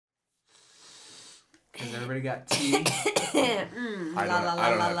Has everybody got tea? I don't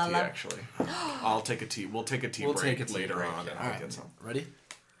have tea, actually. I'll take a tea. We'll take a tea break later on. All right, get some. Ready?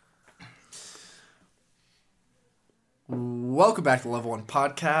 Welcome back to Level 1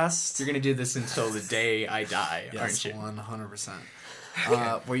 Podcast. You're going to do this until the day I die, yes, aren't you?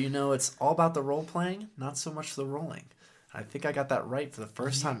 100%. Where you know it's all about the role-playing, not so much the rolling. I think I got that right for the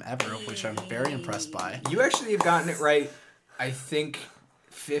first time ever, which I'm very impressed by. You actually have gotten it right, I think,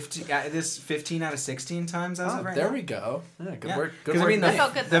 15 out of 16 times as of right there now. we go. Yeah, good work. Good Because work. I mean, That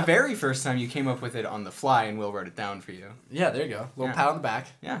felt good, the though. very first time you came up with it on the fly, and Will wrote it down for you. Yeah, there you go. Little pat on the back.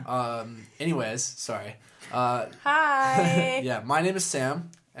 Yeah. Anyways, sorry. Hi. Yeah, my name is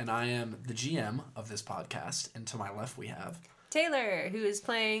Sam, and I am the GM of this podcast. And to my left, we have Taylor, who is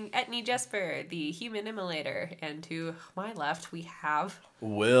playing Etney Jesper, the human immolator. And to my left, we have...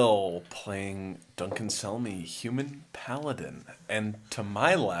 Will playing Duncan Selmy, human paladin. And to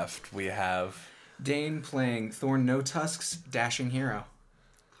my left, we have... Dane playing Thorn No Tusks, dashing hero.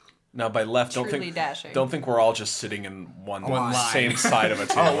 Now, by left, don't Truly dashing. think we're all just sitting in one line. same side of a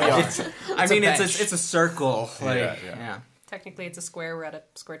table. we are. It's a circle. Like, Yeah. Technically, it's a square. We're at a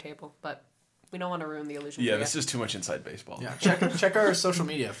square table, but we don't want to ruin the illusion. Yeah, for this you. is too much inside baseball. yeah. Check our social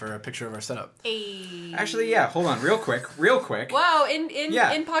media for a picture of our setup. Hey. Actually, yeah. Hold on, real quick. Wow, in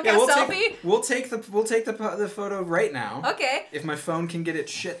podcast selfie? We'll take the photo right now. Okay. If my phone can get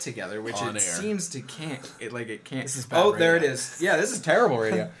its shit together, which On it air. seems to can't. It can't. This is bad radio. There it is. Yeah, this is terrible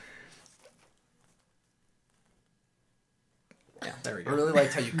radio. Yeah, there we I go. really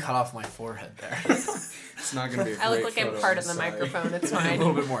liked how you cut off my forehead there. It's not going to be a I look great like I'm photo, part of the sorry. microphone. It's A fine.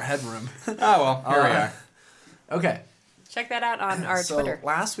 little bit more headroom. Oh, well, here we are. Okay. Check that out on our So Twitter.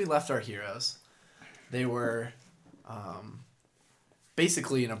 last we left our heroes, they were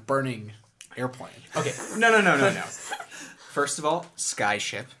basically in a burning airplane. Okay, no. First of all,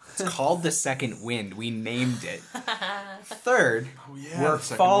 Skyship. It's called the Second Wind. We named it. Third, yeah, we're the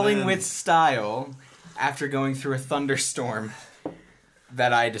Second falling Wind. with style after going through a thunderstorm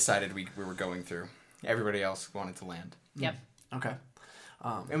that I decided we were going through. Everybody else wanted to land. Yep. Okay.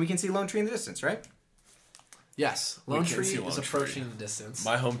 And we can see Lone Tree in the distance, right? Yes, We Lone can Tree see is Lone approaching the distance.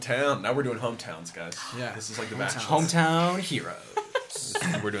 My hometown. Now we're doing hometowns, guys. Yeah. This is like the Hometowns. match. Hometown hero.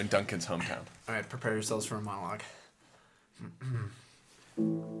 We're doing Duncan's hometown. All right, prepare yourselves for a monologue.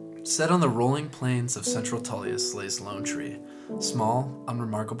 Set on the rolling plains of central Tullius lays Lone Tree. Small,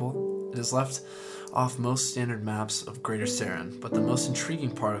 unremarkable, it is left off most standard maps of Greater Saren, but the most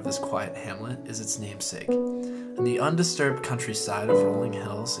intriguing part of this quiet hamlet is its namesake. In the undisturbed countryside of rolling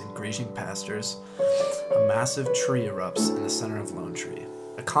hills and grazing pastures, a massive tree erupts in the center of Lone Tree.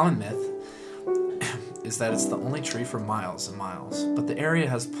 A common myth is that it's the only tree for miles and miles, but the area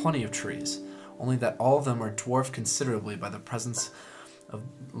has plenty of trees, only that all of them are dwarfed considerably by the presence of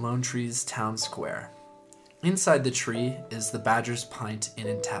Lone Tree's town square. Inside the tree is the Badger's Pint Inn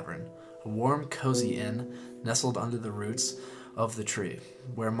and Tavern, a warm, cozy inn nestled under the roots of the tree,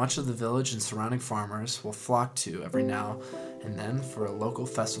 where much of the village and surrounding farmers will flock to every now and then for a local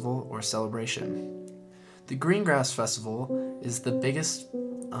festival or celebration. The Greengrass Festival is the biggest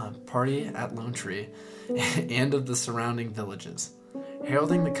party at Lone Tree and of the surrounding villages.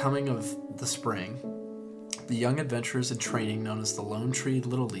 Heralding the coming of the spring, the young adventurers in training known as the Lone Tree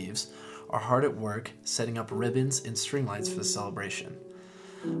Little Leaves are hard at work setting up ribbons and string lights for the celebration.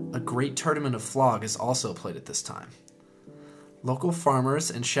 A great tournament of flog is also played at this time. Local farmers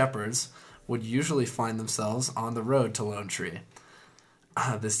and shepherds would usually find themselves on the road to Lone Tree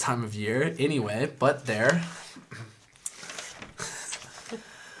this time of year anyway, but their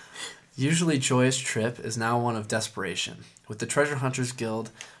usually joyous trip is now one of desperation, with the Treasure Hunters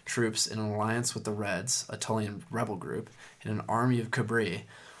Guild troops in an alliance with the Reds, a Tullian rebel group, and an army of Cabri,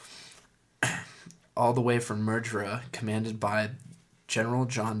 all the way from Murdra, commanded by General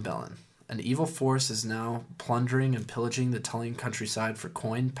John Bellin. An evil force is now plundering and pillaging the Tullian countryside for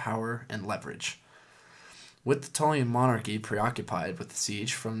coin, power, and leverage. With the Tullian monarchy preoccupied with the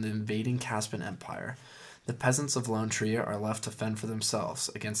siege from the invading Caspian Empire, the peasants of Lone Tree are left to fend for themselves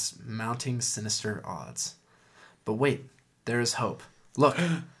against mounting sinister odds. But wait, there is hope. Look,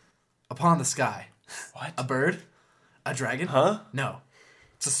 upon the sky. What? A bird? A dragon? Huh? No.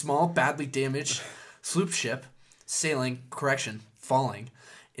 It's a small, badly damaged sloop ship falling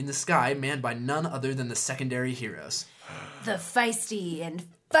in the sky, manned by none other than the secondary heroes. The feisty and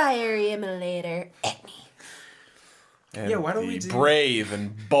fiery immolator, Etney. And Yeah, why don't the we do- brave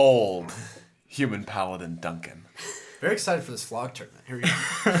and bold human paladin Duncan. Very excited for this vlog tournament. Here we go.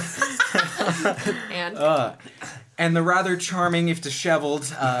 And And the rather charming, if disheveled,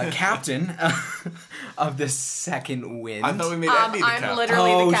 captain of the second wind. I thought we made Etni the I'm captain.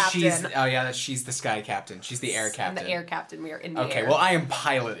 literally the captain. She's the sky captain. She's the air I'm captain. the air captain. We are in the Okay, air. well, I am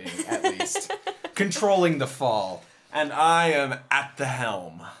piloting at least, controlling the fall. And I am at the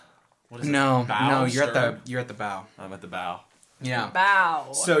helm. What is it? No, Bow, no, you're stern? at the bow. I'm at the bow. Yeah.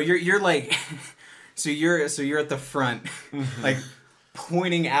 Bow. So you're like, so you're at the front, like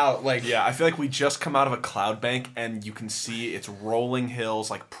pointing out like. Yeah, I feel like we just come out of a cloud bank and you can see it's rolling hills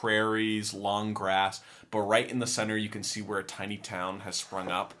like prairies, long grass, but right in the center you can see where a tiny town has sprung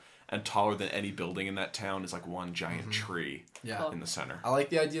up, and taller than any building in that town is like one giant tree Yeah. in the center. I like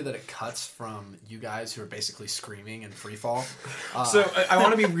the idea that it cuts from you guys who are basically screaming in free fall. So I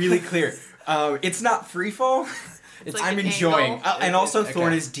want to be really clear. It's not free fall. like I'm an enjoying, angle. and also Okay.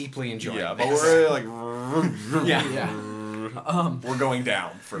 Thorn is deeply enjoying. Yeah, but this. we're like yeah. Yeah. we're going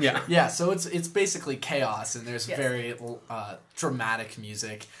down for Yeah. sure. Yeah, so it's basically chaos, and there's Yes. very dramatic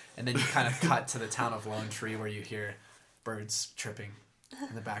music, and then you kind of cut to the town of Lone Tree where you hear birds chirping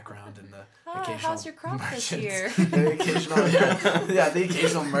in the background and the occasional how's your crop this merchant- year? the occasional the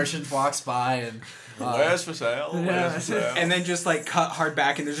occasional merchant walks by and Where's for sale? Where's for sale? And then just like cut hard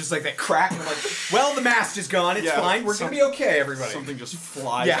back, and there's just like that crack, and I'm like, well, the mast is gone. It's Yeah, fine. We're gonna be okay, everybody. Something just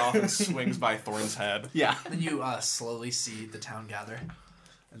flies Yeah. off and swings by Thorn's head. Yeah. then you slowly see the town gather,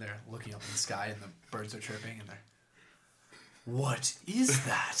 and they're looking up in the sky, and the birds are chirping, and they're, what is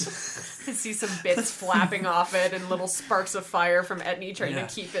that? I see some bits flapping off it and little sparks of fire from Etni trying Yeah.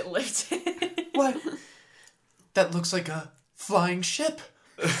 to keep it lifted. What? That looks like a flying ship.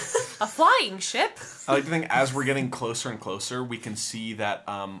 A flying ship? I like to think as we're getting closer and closer, we can see that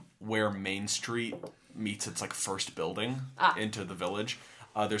where Main Street meets its like first building into the village,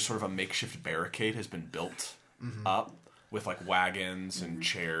 there's sort of a makeshift barricade has been built up with like wagons and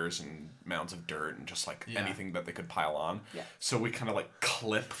chairs and mounds of dirt and just like Yeah. anything that they could pile on. Yeah. So we kind of like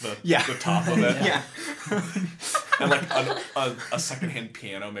clip the Yeah. the top of it, Yeah. and like a secondhand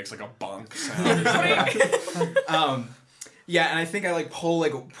piano makes like a bonk sound. Yeah, and I think I like pull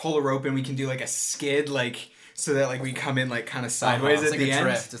a rope, and we can do like a skid, like so that like we come in like kind of sideways It's at like the a end.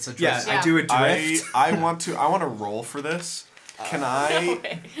 drift. It's a drift. Yeah, Yeah. I do a drift. I want to roll for this. Can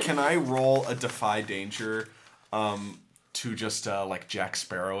I roll a defy danger to just like Jack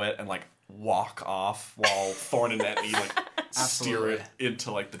Sparrow it and like walk off while Thorn and Etni like steer it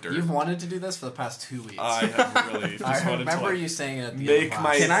into like the dirt? You've wanted to do this for the past 2 weeks. I have really just I wanted remember to like, you saying it at the make end of my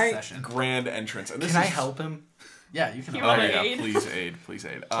last Can I- session. grand entrance. And this Can I is- help him? Yeah, you can. You Oh wanna yeah, aid? please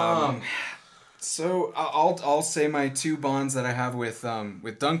aid. So I'll say my two bonds that I have with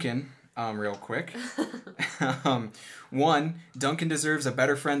Duncan real quick. One, Duncan deserves a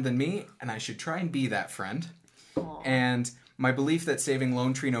better friend than me, and I should try and be that friend. Aw. And my belief that saving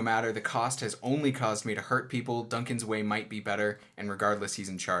Lone Tree, no matter the cost, has only caused me to hurt people. Duncan's way might be better, and regardless, he's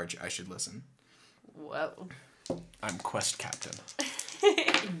in charge. I should listen. Whoa. I'm quest captain.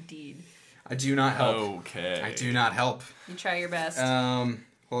 Indeed. I do not help. Okay. I do not help. You try your best.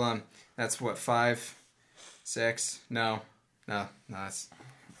 Hold on. That's what, 5, 6? No, that's...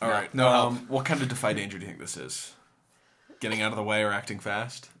 All No, right. no help. What kind of defy danger do you think this is? Getting out of the way or acting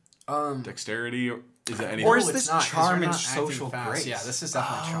fast? Dexterity? Or is it anything? Or is it's this not, 'cause charm you're and not acting social fast. grace? Yeah, this is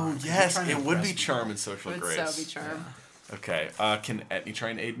definitely charm. Oh, 'Cause you're yes, trying to it would impress be people. charm and social Would grace. so be charm. Okay, can Etni try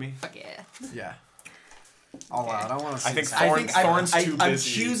and aid me? Fuck yeah. Yeah. All out. I want to see. I think this Thorn- happen. Thorn's too I'm busy.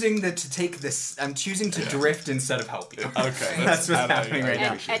 choosing to take this. I'm choosing to drift instead of help you. Okay, That's what's I happening right now.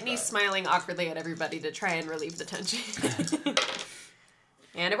 appreciate Etni's that. smiling awkwardly at everybody to try and relieve the tension.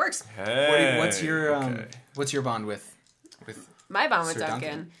 And it works. Hey, What's your okay. what's your bond with My bond with Sir Duncan,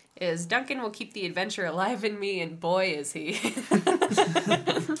 Duncan. is Duncan will keep the adventure alive in me, and boy is he.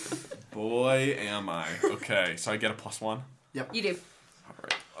 Boy, am I. Okay, so I get a +1? You do. All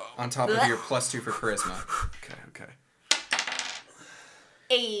right. on top of your +2 for charisma? Okay.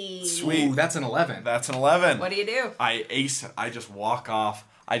 Hey. Sweet. Ooh, that's an 11. That's an 11. What do you do? I ace it. I just walk off.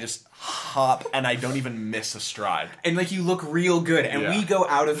 I just hop, and I don't even miss a stride. And like you look real good, and Yeah. we go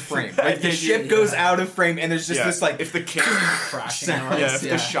out of frame. Like the Yeah, ship yeah. goes out of frame, and there's just Yeah, this like if the camera crashing. sound. Yeah, if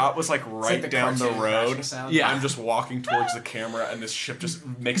Yeah. the shot was like right the down the cartoon crashing road, sound. Yeah. I'm just walking towards the camera, and this ship just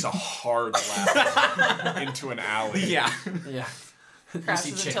makes a hard lap into an alley. yeah. Yeah.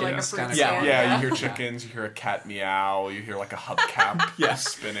 Crashes into like a chickens fruit kinda- stand. Yeah, you hear chickens, you hear a cat meow, you hear like a hubcap Yeah.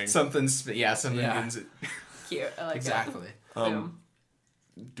 spinning. Something Yeah. means it. Cute. I like Exactly. that.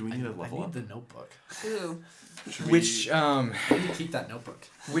 Do we need a I level need up? the notebook. Ooh. Should we- Which I need to keep that notebook.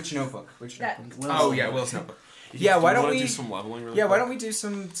 which notebook? Which That- notebook? Will's Oh yeah, notebook. Will's notebook. Yeah, why don't wanna we do some leveling really Yeah, why quick? don't we do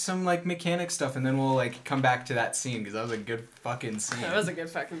some like mechanic stuff and then we'll like come back to that scene because that was a good fucking scene. That was a good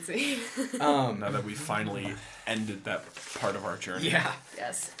fucking scene. Now that we finally ended that part of our journey. Yeah.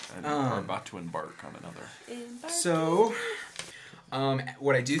 Yes. And are about to embark on another. So,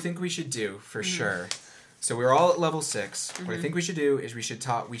 what I do think we should do for sure. So we're all at level 6. What I think we should do is we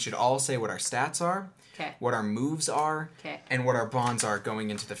should all say what our stats are, Okay. what our moves are, Okay. and what our bonds are going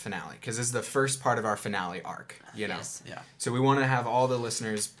into the finale. Because this is the first part of our finale arc. You know. Yes. Yeah. So we want to have all the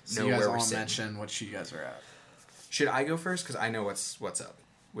listeners So know you guys where all we're sitting. mention what you guys are at. Should I go first? Because I know what's up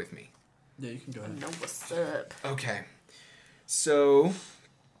with me. Yeah, you can go ahead. Know what's up. Okay. So,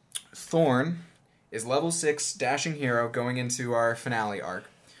 Thorn is level 6 dashing hero going into our finale arc.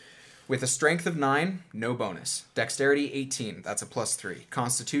 With a strength of 9, no bonus. Dexterity 18, that's a +3.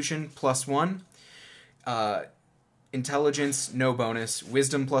 Constitution +1. Intelligence, no bonus.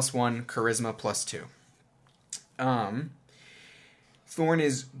 Wisdom +1. Charisma +2. Thorn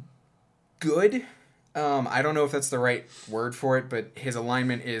is good. I don't know if that's the right word for it, but his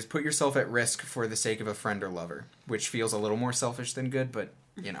alignment is put yourself at risk for the sake of a friend or lover, which feels a little more selfish than good, but,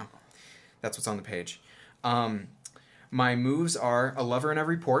 you know, that's what's on the page. My moves are a lover in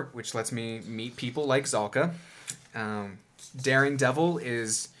every port, which lets me meet people like Zalka. Daring Devil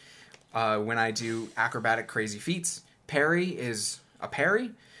is when I do acrobatic crazy feats. Parry is a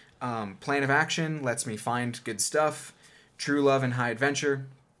parry. Plan of Action lets me find good stuff. True Love and High Adventure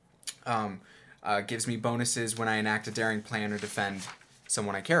gives me bonuses when I enact a daring plan or defend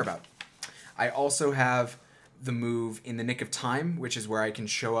someone I care about. I also have the move In the Nick of Time, which is where I can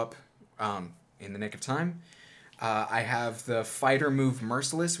show up in the nick of time. I have the fighter move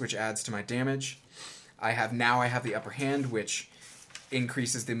Merciless, which adds to my damage. I have the upper hand, which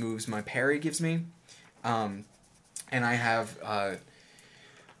increases the moves my parry gives me. And I have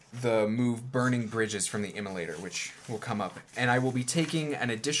the move Burning Bridges from the Immolator, which will come up. And I will be taking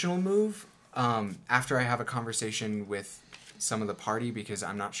an additional move after I have a conversation with some of the party, because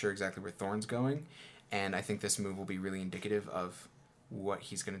I'm not sure exactly where Thorn's going. And I think this move will be really indicative of what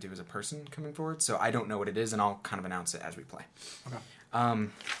he's going to do as a person coming forward. So I don't know what it is, and I'll kind of announce it as we play. Okay.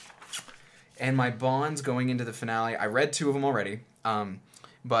 And my bonds going into the finale, I read 2 of them already,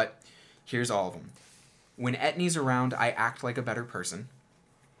 but here's all of them. When Etni's around, I act like a better person.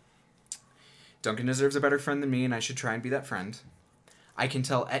 Duncan deserves a better friend than me, and I should try and be that friend. I can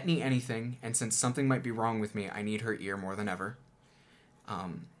tell Etni anything, and since something might be wrong with me, I need her ear more than ever.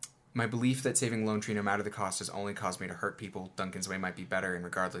 My belief that saving Lone Tree no matter the cost has only caused me to hurt people. Duncan's way might be better, and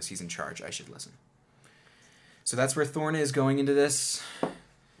regardless, he's in charge. I should listen. So that's where Thorn is going into this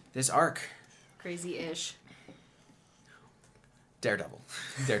arc. Crazy-ish.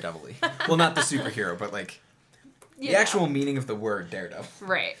 Daredevil-y. Well, not the superhero, but like the actual meaning of the word daredevil.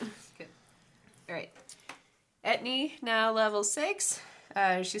 Right. Good. All right. Etni, now level 6.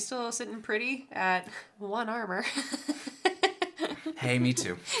 She's still sitting pretty at 1 armor. Hey, me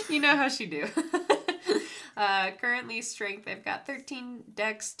too. You know how she do. Currently, strength, I've got 13,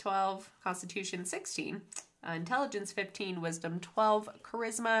 dex 12, constitution 16, intelligence 15, wisdom 12,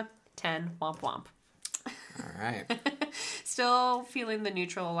 charisma 10, womp womp. All right. Still feeling the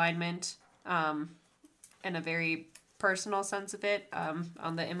neutral alignment in a very personal sense of it.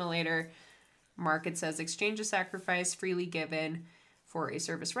 On the Immolator mark, it says exchange a sacrifice freely given for a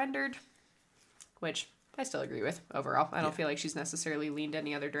service rendered, which I still agree with overall. I don't feel like she's necessarily leaned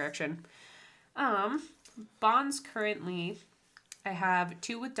any other direction. Bonds currently, I have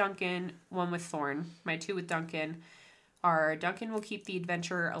 2 with Duncan, 1 with Thorn. My 2 with Duncan are Duncan will keep the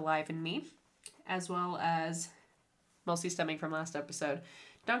adventurer alive in me, as well as, mostly stemming from last episode,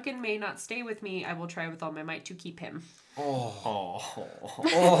 Duncan may not stay with me. I will try with all my might to keep him. Oh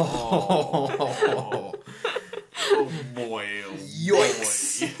boy.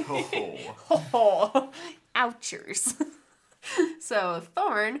 Yikes. Oh. Ouchers. So,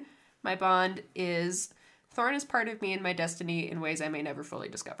 Thorn, my bond is, Thorn is part of me and my destiny in ways I may never fully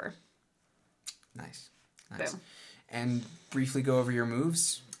discover. Nice. Boom. And briefly go over your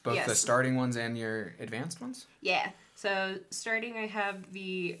moves, both the Yes. starting ones and your advanced ones. Yeah. So, starting, I have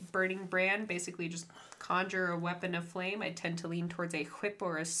the Burning Brand, basically just conjure a weapon of flame. I tend to lean towards a whip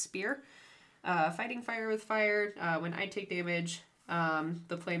or a spear. Fighting fire with fire. When I take damage,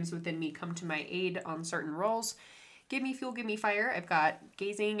 the flames within me come to my aid on certain rolls. Give me fuel, give me fire. I've got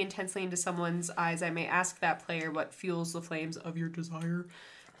gazing intensely into someone's eyes. I may ask that player what fuels the flames of your desire.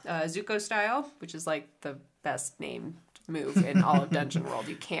 Zuko style, which is like the best named move in all of Dungeon World.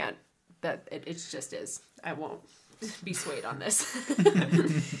 You can't. It just is. I won't be swayed on this.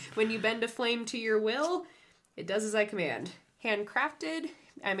 When you bend a flame to your will, it does as I command. Handcrafted,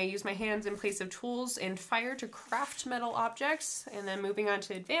 I may use my hands in place of tools and fire to craft metal objects. And then moving on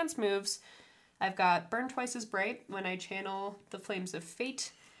to advanced moves, I've got Burn Twice as Bright. When I channel the Flames of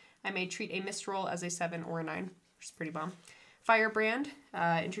Fate, I may treat a mist roll as a 7 or a 9, which is pretty bomb. Firebrand,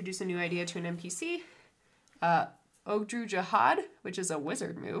 introduce a new idea to an NPC. Ogdru Jihad, which is a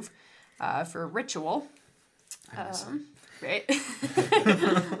wizard move for ritual. Right.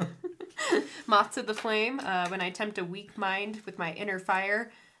 Moth to the Flame. When I attempt a weak mind with my inner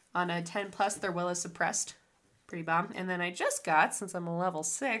fire, on a 10+, their will is suppressed. Pretty bomb. And then I just got, since I'm a level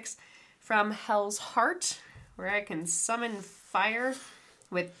 6, from Hell's Heart, where I can summon fire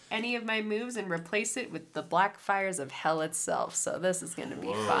with any of my moves and replace it with the black fires of hell itself. So this is going to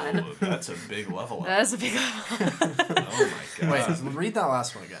be fun. That's a big level up. That's a big level. Oh my god. Wait, read that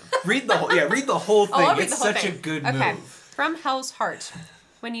last one again. Read the whole thing. I'll read It's the whole such thing. a good Okay. move. From Hell's Heart.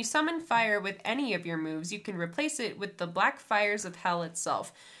 When you summon fire with any of your moves, you can replace it with the black fires of hell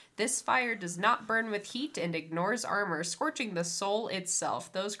itself. This fire does not burn with heat and ignores armor, scorching the soul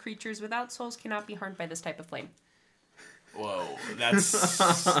itself. Those creatures without souls cannot be harmed by this type of flame. Whoa,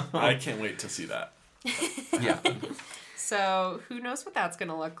 that's... I can't wait to see that. Yeah. So who knows what that's going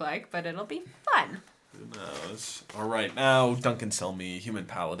to look like, but it'll be fun. Who knows? All right, now Duncan Selmy, Human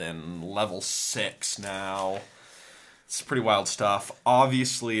Paladin, level 6 now. It's pretty wild stuff.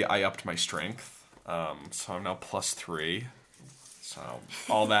 Obviously, I upped my strength, so I'm now +3. So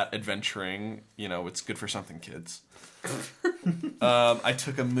all that adventuring, it's good for something, kids. I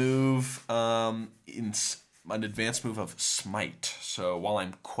took a move, an advanced move of Smite. So while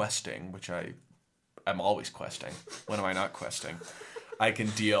I'm questing, which I'm always questing. When am I not questing? I can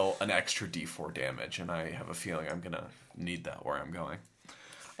deal an extra d4 damage, and I have a feeling I'm going to need that where I'm going.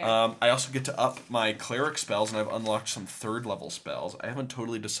 I also get to up my cleric spells, and I've unlocked some 3rd level spells. I haven't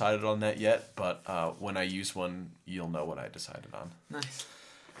totally decided on that yet, but when I use one, you'll know what I decided on. Nice.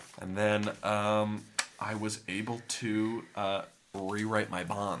 And then I was able to rewrite my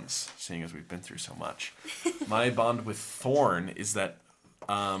bonds, seeing as we've been through so much. My bond with Thorn is that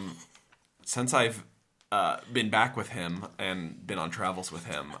since I've been back with him and been on travels with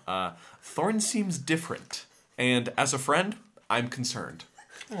him, Thorn seems different. And as a friend, I'm concerned.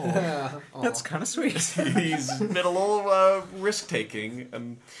 That's kind of sweet. He's been a little risk-taking,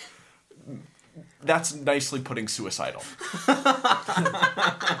 and that's nicely putting suicidal.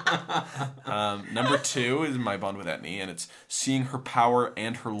 Number 2 is my bond with Etni, and it's seeing her power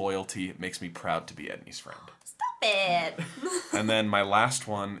and her loyalty makes me proud to be Etni's friend. It. And then my last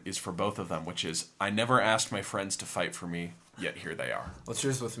one is for both of them, which is I never asked my friends to fight for me, yet here they are. What's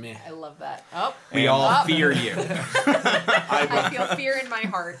yours with me? I love that. Oh, We all fear you. I feel fear in my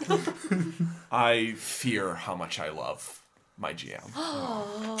heart. I fear how much I love my GM.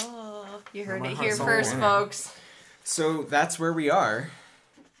 You heard My it here heart's all first, warm. folks. So that's where we are.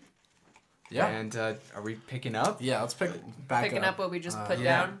 Yeah. And are we picking up? Yeah, let's pick back Picking up what we just put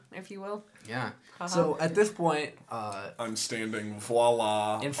yeah. down, if you will. Yeah. So at this point, I'm standing,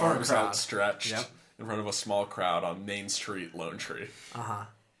 voila, In front of arms a crowd. outstretched, Yep. in front of a small crowd on Main Street, Lone Tree.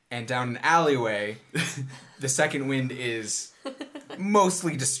 And down an alleyway, the second wind is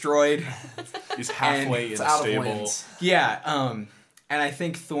mostly destroyed. He's halfway in it's a out of stable. winds. Yeah, and I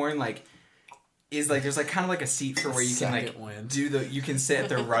think Thorn is there's kind of like a seat for where you can Second wind. you can sit at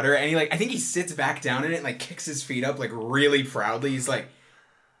the rudder, and I think he sits back down in it and kicks his feet up really proudly. He's like,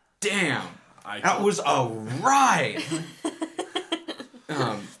 "Damn, that was a ride."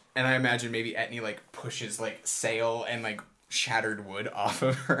 And I imagine maybe Etni pushes sail and shattered wood off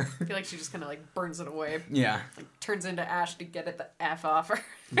of her. I feel like she just kind of burns it away. Yeah. Turns into ash to get it the F off her.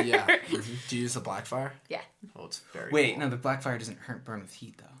 Yeah. Do you use the Blackfire? Yeah. Oh, it's very Wait, cool. no, the Blackfire doesn't burn with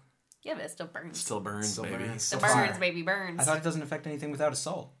heat though. Yeah, but it still burns. Still burns, Still baby. burns. The Still burns, fire. baby, burns. I thought it doesn't affect anything without a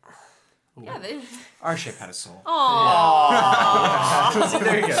soul. Yeah, they... Our ship had a soul. Aww. See,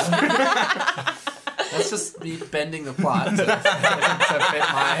 there you go. That's just me bending the plot to fit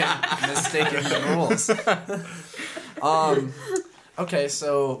my mistaken rules. Okay,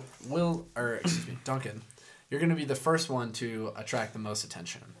 so Duncan, you're going to be the first one to attract the most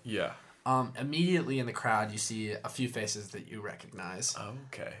attention. Yeah. Immediately in the crowd, you see a few faces that you recognize.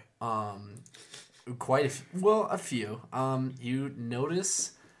 Okay. A few. You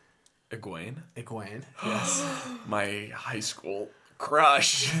notice Egwene, Egwene. Yes. my high school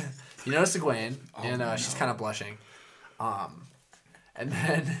crush. You notice Egwene, and she's kind of blushing. And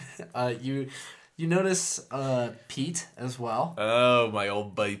then you notice Pete as well. Oh, my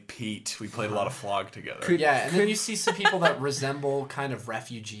old buddy Pete. We played a lot of Flog together. And then you see some people that resemble kind of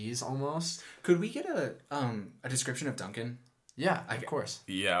refugees almost. Could we get a description of Duncan? Yeah, of course.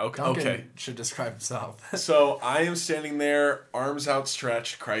 Yeah, okay. Duncan Okay. should describe himself. So I am standing there, arms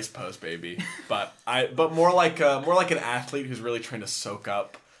outstretched, Christ pose, baby. But more like an athlete who's really trying to soak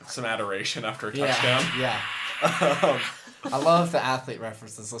up some adoration after a touchdown. Yeah. I love the athlete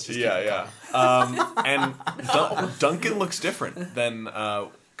references. Let's just keep it Yeah. And Duncan looks different than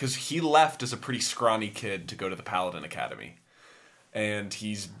because he left as a pretty scrawny kid to go to the Paladin Academy, and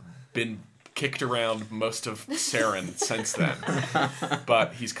he's been kicked around most of Saren since then.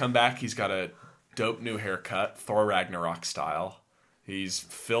 But he's come back. He's got a dope new haircut, Thor Ragnarok style. He's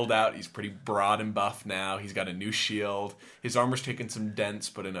filled out. He's pretty broad and buff now. He's got a new shield. His armor's taken some dents,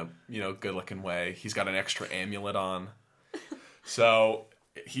 but in a good looking way. He's got an extra amulet on. So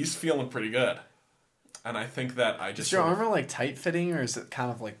he's feeling pretty good. And I think that I just... Is your armor like tight fitting, or is it kind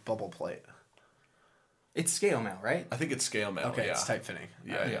of like bubble plate? It's scale mail, right? I think it's scale mail. Okay, yeah. it's tight fitting.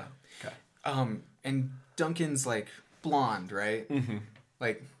 Yeah. Okay. And Duncan's like blonde, right? Mm-hmm.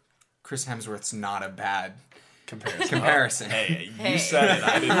 Like Chris Hemsworth's not a bad comparison. Hey, you said it.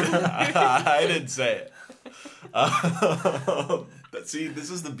 I didn't. I didn't say it. See, this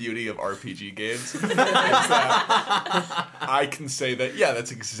is the beauty of RPG games. Is that I can say that. Yeah,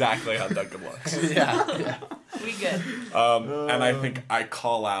 that's exactly how Duncan looks. Yeah. We good. And I think I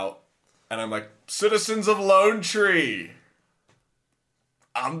call out, and I'm like, "Citizens of Lone Tree,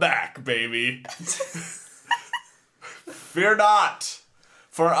 I'm back, baby. Fear not."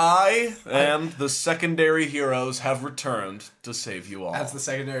 For I and the secondary heroes have returned to save you all. As the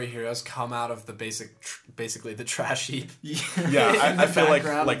secondary heroes come out of the basically the trash heap. Yeah, I feel like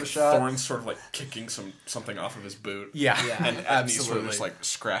background of the shot. Thorn's sort of like kicking something off of his boot. Yeah. And Edney's sort of just like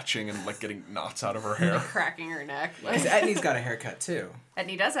scratching and like getting knots out of her hair. Cracking her neck. Because Etney's got a haircut too.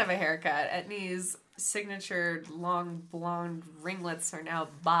 Etney does have a haircut. Etney's signature long blonde ringlets are now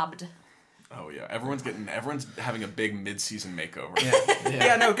bobbed. Oh yeah, everyone's having a big mid-season makeover.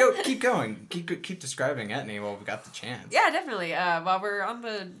 Yeah, no, keep going. Keep describing Etney while we got the chance. Yeah, definitely. While we're on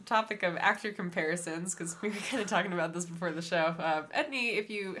the topic of actor comparisons, because we were kind of talking about this before the show, Etney, if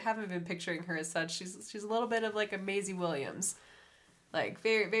you haven't been picturing her as such, she's a little bit of like a Maisie Williams, like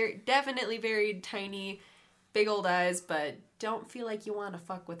very, very, definitely very tiny, big old eyes, but don't feel like you want to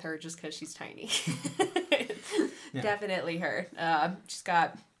fuck with her just because she's tiny. Definitely her. She's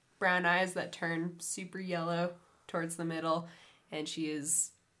got brown eyes that turn super yellow towards the middle, and she is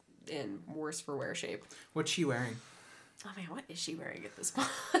in worse for wear shape. What's she wearing? Oh man, what is she wearing at this point?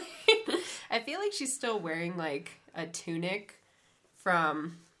 I feel like she's still wearing like a tunic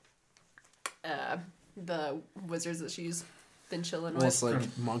from the wizards that she's been chilling with. Almost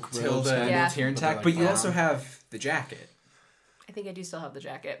like monk robes. Tilda and Yeah. Tyrantach, but you also have the jacket. I think I do still have the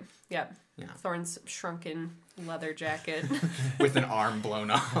jacket. Yep. Yeah. Thorn's shrunken leather jacket. With an arm blown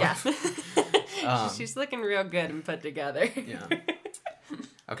off. Yeah. She's looking real good and put together. Yeah.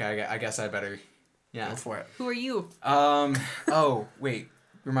 Okay, I guess I better... Yeah. Go for it. Who are you? Oh, wait.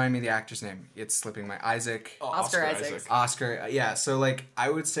 Remind me the actor's name. It's slipping my... Isaac. Oscar Isaac. Oscar, yeah. So, like, I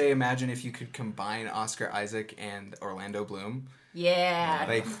would say imagine if you could combine Oscar Isaac and Orlando Bloom. Yeah.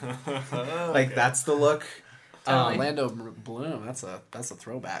 Like that's the look. Orlando Bloom. That's a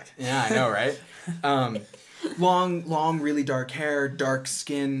throwback. Yeah, I know, right? Long, really dark hair, dark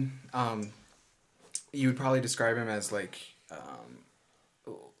skin. You would probably describe him as like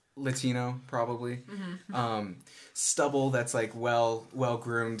Latino, probably. Mm-hmm. Stubble that's like well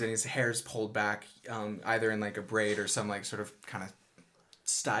groomed, and his hair's pulled back, either in like a braid or some like sort of kind of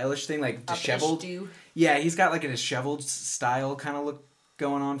stylish thing, like disheveled. Yeah, he's got like a disheveled style kind of look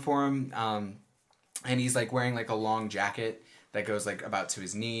going on for him. And he's like wearing like a long jacket that goes like about to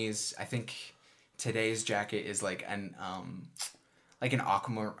his knees. I think today's jacket is like an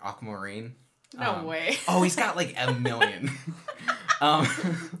aquamarine. No way. Oh, he's got like a million.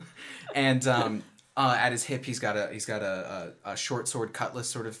 And at his hip he's got a short sword cutlass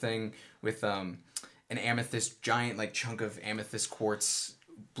sort of thing with an amethyst giant like chunk of amethyst quartz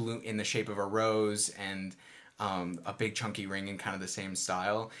blue in the shape of a rose, and a big chunky ring in kind of the same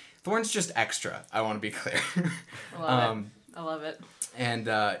style. Thorn's just extra, I want to be clear. I love it. And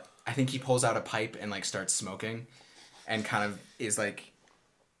I think he pulls out a pipe and like starts smoking, and kind of is like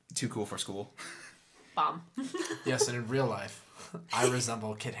too cool for school. Bomb. Yes, and in real life, I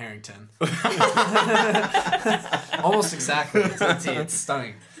resemble Kit Harington. Almost exactly. It's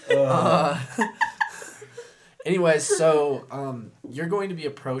stunning. Anyways, so you're going to be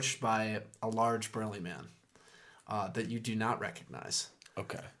approached by a large burly man that you do not recognize.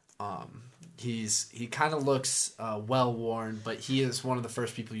 Okay. he kind of looks well worn, but he is one of the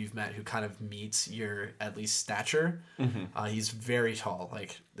first people you've met who kind of meets your at least stature. He's very tall,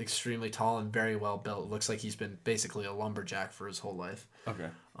 like extremely tall and very well built. Looks like he's been basically a lumberjack for his whole life. Okay.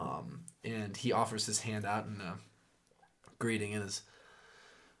 And he offers his hand out in a greeting and is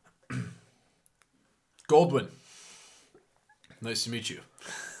Goldwyn. Nice to meet you.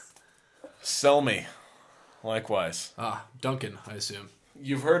 Sell me. Likewise. Duncan, I assume.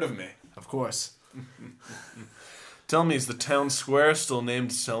 You've heard of me. Of course. Tell me, is the town square still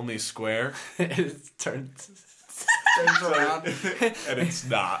named Selmy Square? It turns around. And it's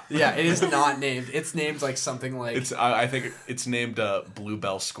not. Yeah, it is not named. It's named like something like... It's I think it's named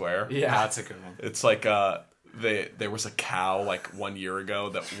Bluebell Square. Yeah. That's a good one. It's like there was a cow like 1 year ago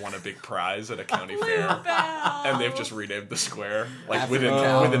that won a big prize at a county fair, and they've just renamed the square like After within the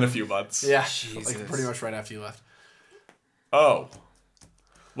cow. within a few months. Yeah, Jesus. like pretty much right after you left. Oh.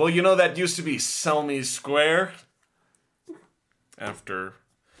 Well, you know that used to be Selmy Square.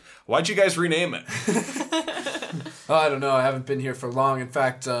 Why'd you guys rename it? Oh, I don't know. I haven't been here for long. In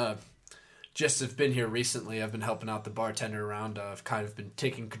fact, just have been here recently. I've been helping out the bartender around. I've kind of been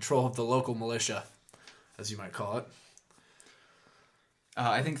taking control of the local militia, as you might call it.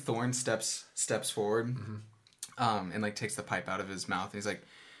 I think Thorn steps forward, and like takes the pipe out of his mouth. He's like,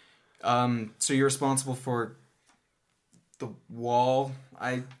 "So you're responsible for the wall?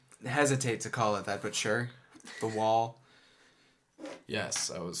 I hesitate to call it that, but sure, the wall."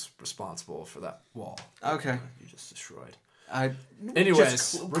 Yes, I was responsible for that wall Okay. you just destroyed. Anyways,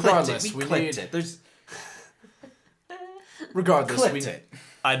 Anyways, regardless, we clipped need... it. There's Regardless, clipped we... it.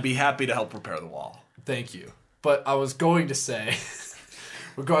 I'd be happy to help repair the wall. Thank you. But I was going to say,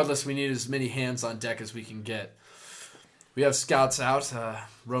 regardless, we need as many hands on deck as we can get. We have scouts out,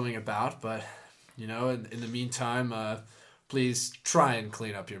 roaming about, but, you know, in the meantime, please try and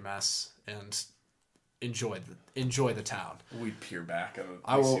clean up your mess and enjoy the town. We peer back and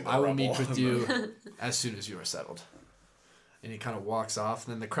I will meet with you as soon as you are settled. And he kind of walks off,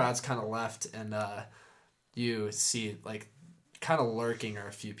 and then the crowd's kind of left, and you see, like, kind of lurking are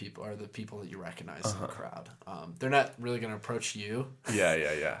a few people, are the people that you recognize in the crowd. They're not really going to approach you.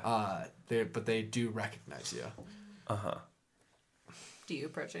 Yeah. But they do recognize you. Do you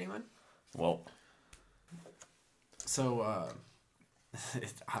approach anyone? Well, So,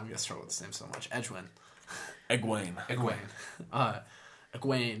 I'm going to struggle with this name so much. Egwene. Egwene.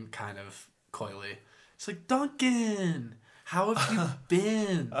 Egwene kind of coyly. It's like, Duncan, how have you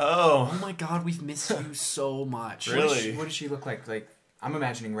been? Oh my god, we've missed you so much. Really? What does she look like? Like, I'm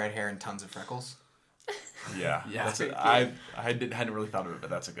imagining red hair and tons of freckles. Yeah. Yeah. That's it. I hadn't really thought of it, but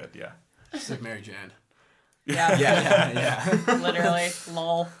that's a good, yeah. She's like Mary Jane. Yeah. Yeah. Literally.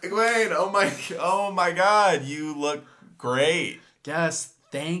 Lol. Egwene, oh my god, you look great. Yes,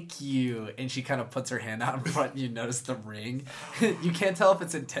 thank you. And she kind of puts her hand out in front, and you notice the ring. You can't tell if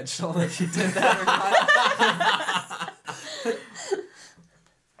it's intentional that she did that or not.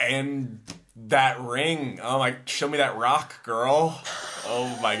 And that ring. Oh my, show me that rock, girl.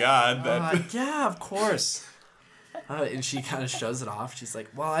 Oh my god. Yeah, of course. And she kind of shows it off. She's like,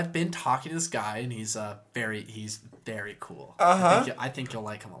 well, I've been talking to this guy, and he's very cool. I think you'll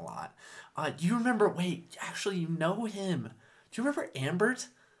like him a lot. Do you remember, wait, actually, you know him. Do you remember Ambert?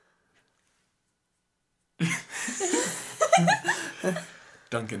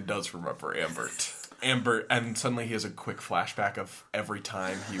 Duncan does remember Ambert, and suddenly he has a quick flashback of every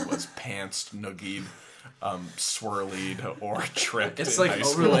time he was pantsed, noogied, swirlied, or tripped. It's in like high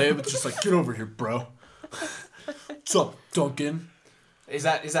school. overlay, but just like, get over here, bro. What's up, Duncan? Is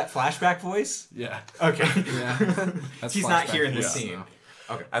that flashback voice? Yeah. Okay. Yeah. That's He's not flashback here in the voice, scene.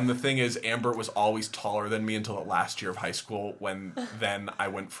 so. Okay. And the thing is, Ambert was always taller than me until the last year of high school, when then I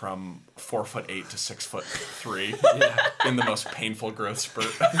went from 4'8" to 6'3" in the most painful growth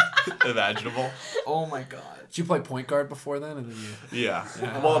spurt imaginable. Oh my god. Did you play point guard before then? And then you... Yeah.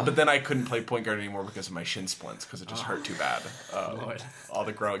 Well, but then I couldn't play point guard anymore because of my shin splints, because it just hurt too bad. Lord. All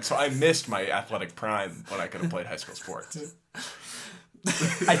the growing. So I missed my athletic prime when I could have played high school sports.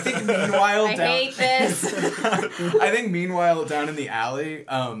 I think meanwhile I hate this. I think meanwhile down in the alley,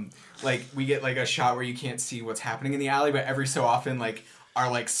 like we get like a shot where you can't see what's happening in the alley, but every so often like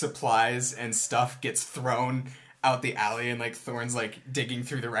our like supplies and stuff gets thrown out the alley, and like Thorn's like digging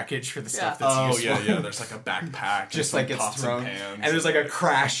through the wreckage for the stuff that's useful. yeah. There's like a backpack, Just and like some gets pots thrown, pans, and there's like a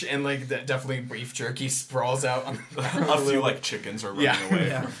crash, and like definitely beef jerky sprawls out on a few like chickens are running away.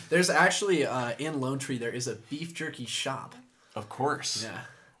 Yeah. There's actually, in Lone Tree, there is a beef jerky shop. Of course. Yeah.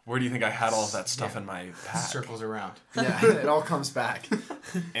 Where do you think I had all of that stuff in my pack? circles around. Yeah, it all comes back.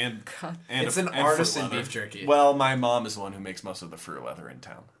 And It's an fruit artisan leather. beef jerky. Well, my mom is the one who makes most of the fruit leather in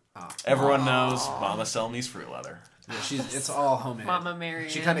town. Everyone knows Mama Selmy's fruit leather. Yeah, it's all homemade. Mama Mary.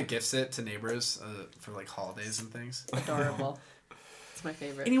 She kind of gifts it to neighbors for like holidays and things. Adorable. It's my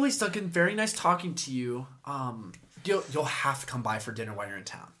favorite. Anyways, Duncan, very nice talking to you. You'll have to come by for dinner while you're in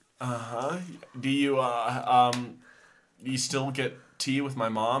town. Do you still get tea with my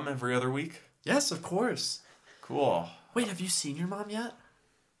mom every other week? Yes, of course. Cool. Wait, have you seen your mom yet?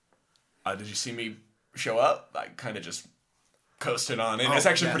 Did you see me show up? I kind of just coasted on in. It's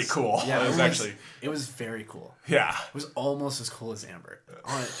actually yes. pretty cool. Yeah, it was very cool. Yeah. It was almost as cool as Amber.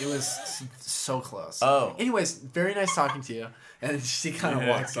 It was so close. Oh. Anyways, very nice talking to you. And she kind of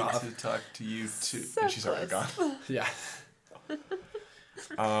walks good off. to talk to you too. So And she's already gone. close. Yeah.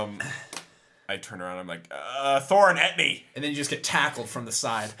 I turn around. I'm like, Thorin, Etney. And then you just get tackled from the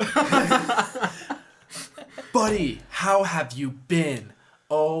side. Buddy, how have you been?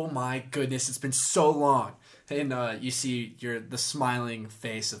 Oh my goodness, it's been so long. And you see the smiling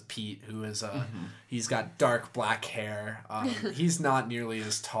face of Pete, who is he's got dark black hair. He's not nearly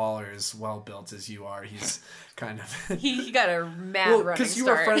as tall or as well built as you are. He's kind of He got a mad running because you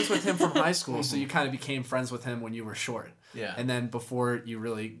start. were friends with him from high school, so you kind of became friends with him when you were short. Yeah. And then before you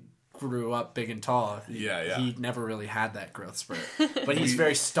really grew up big and tall, Yeah. he never really had that growth spurt. But he's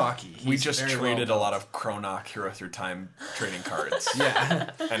very stocky. We He's just very traded well a lot of Chronok Hero Through Time trading cards. Yeah.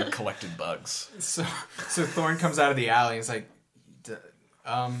 And collected bugs. So Thorn comes out of the alley and is like,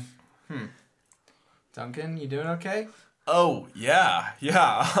 Duncan, you doing okay? Oh, yeah.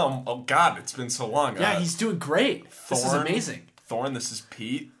 Oh, God, it's been so long. Yeah, he's doing great. This is Thorn. amazing. Thorn, this is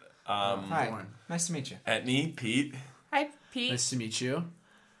Pete. Hi. Thorn. Nice to meet you. Etney, Pete. Hi, Pete. Nice to meet you.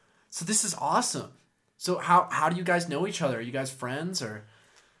 So this is awesome. So how do you guys know each other? Are you guys friends, or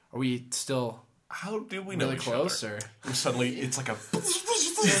are we still How do we know really each close? other? Or Suddenly, it's like a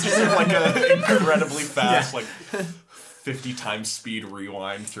incredibly fast, 50 times speed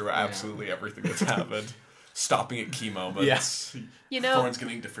rewind through absolutely everything that's happened. Stopping at key moments. You know, Thorn's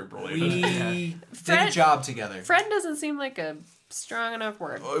getting defibrillated. We did a Friend- job together. friend doesn't seem like a strong enough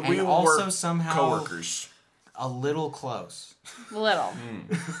word. We And also were somehow coworkers. a little close. Little.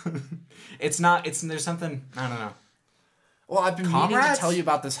 It's not. There's something. I don't know. well, I've been meaning to Comrades? tell you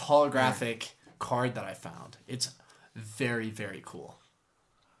about this holographic card that I found. It's very, very cool.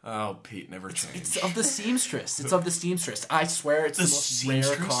 Oh, Pete never changed. It's of the seamstress. It's of the seamstress. I swear it's the most rare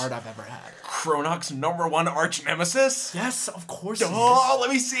seamstress? card I've ever had. Chronok's #1 arch nemesis? Yes, of course. It is. Oh, let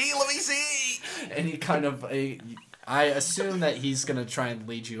me see. And he kind of, I assume that he's gonna try and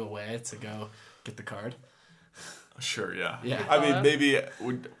lead you away to go get the card. Sure, yeah. Yeah. I mean, maybe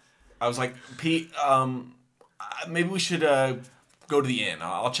I was like, Pete, maybe we should go to the inn.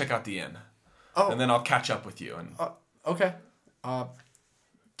 I'll check out the inn. Oh. And then I'll catch up with you. And Okay.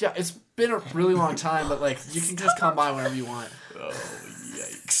 Yeah, it's been a really long time, but you can just come by whenever you want. oh,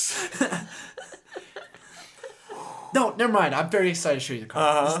 yikes. No, never mind. I'm very excited to show you the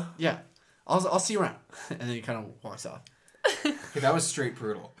card. Uh-huh. Yeah, I'll see you around. And then he kind of walks off. Okay, that was straight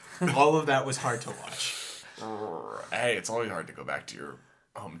brutal. All of that was hard to watch. Hey, it's always hard to go back to your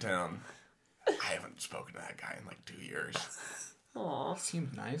hometown. I haven't spoken to that guy in 2 years. Aw.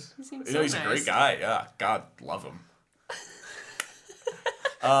 Seemed nice. He seems You so know, he's nice. a great guy. Yeah, God love him.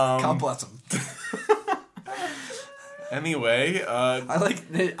 God bless him. Anyway,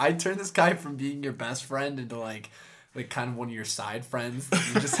 I turned this guy from being your best friend into like kind of one of your side friends that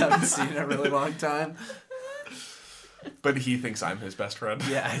you just haven't seen in a really long time. but he thinks I'm his best friend.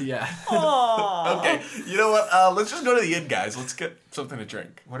 Yeah. Okay, you know what? Let's just go to the inn, guys. Let's get something to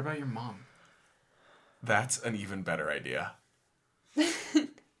drink. What about your mom? That's an even better idea.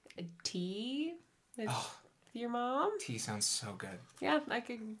 Tea with your mom? Tea sounds so good. Yeah, I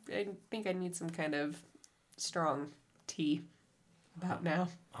think I need some kind of strong tea about now.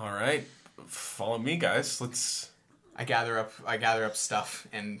 All right, follow me, guys. Let's. I gather up stuff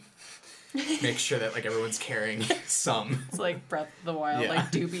and make sure that everyone's carrying some. It's like Breath of the Wild, Yeah.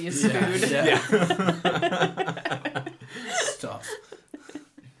 like dubious Yeah. food. Yeah. Stuff.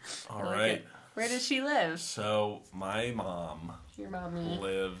 All Like right. it. Where does she live? So my mom Your mommy.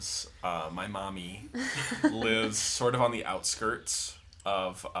 lives. My mommy lives sort of on the outskirts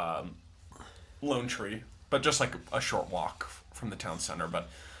of Lone Tree, but just like a short walk from the town center. But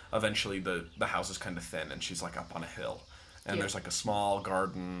eventually the house is kind of thin, and she's up on a hill, and Cute. there's a small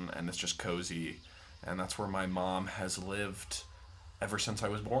garden, and it's just cozy, and that's where my mom has lived ever since I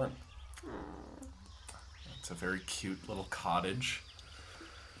was born. It's a very cute little cottage.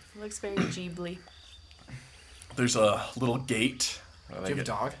 It looks very Ghibli. There's a little gate. Do you have a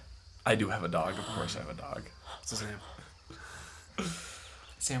dog? I do have a dog. Of course I have a dog. What's his name?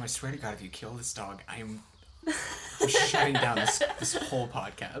 Sam, I swear to God, if you kill this dog, I'm I'm shutting down this whole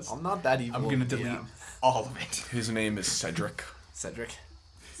podcast. I'm not that evil. I'm gonna delete all of it. His name is Cedric. Cedric.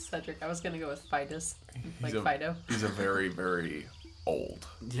 Cedric. I was gonna go with Fidus, like He's Fido. He's a very, very old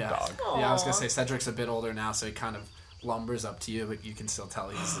Yeah. dog. Yeah, I was gonna Aw. say Cedric's a bit older now, so he kind of lumbers up to you, but you can still tell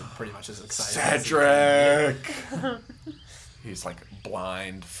he's pretty much as excited. as he can be. Cedric! He's like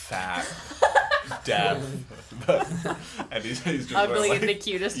blind, fat, deaf. And he's just sort of Ugly like, in the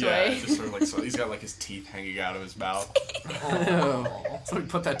cutest yeah, way. just sort of like, so he's got like his teeth hanging out of his mouth. So we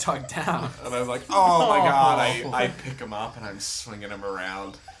put that dog down. And I'm like, oh my god, I pick him up and I'm swinging him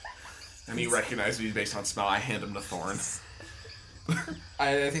around. And he recognizes me based on smell. I hand him to Thorn.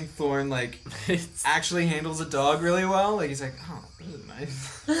 I think Thorn like It's- actually handles a dog really well. Like he's like, oh, this is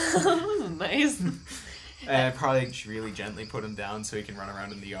nice. Nice. And I probably really gently put him down so he can run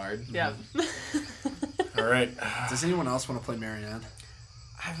around in the yard. Yeah. Alright. Does anyone else want to play Marianne?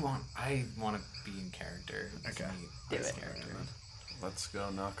 I want to be in character. Okay. Do This it. character. Let's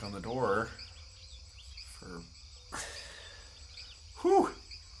go knock on the door. Whew.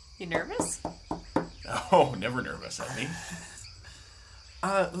 You nervous? Oh, never nervous at me.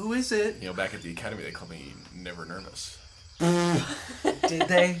 Who is it? You know, back at the academy, they called me Never Nervous. Did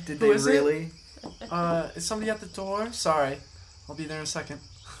they? Did Who they is it? really? Is somebody at the door? Sorry. I'll be there in a second.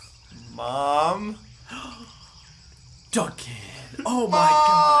 Mom? Duncan! Oh my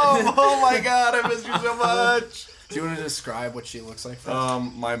god! Oh my god, I missed you so much! Do you want to describe what she looks like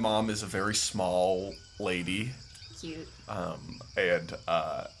first? My mom is a very small lady, Cute. and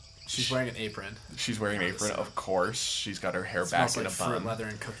She's wearing an apron. she's wearing an apron, of course. She's got her hair It back smells in like a fruit, bun. leather,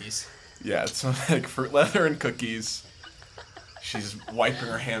 and cookies. Yeah, it smells like fruit leather and cookies. She's wiping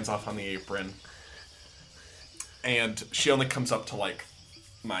her hands off on the apron. And she only comes up to, like,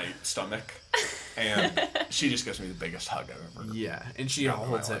 my stomach. And she just gives me the biggest hug I've ever. Yeah, and she Out of my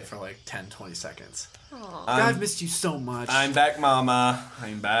holds it life. for like 10, 20 seconds. Aw. I've missed you so much. I'm back, Mama.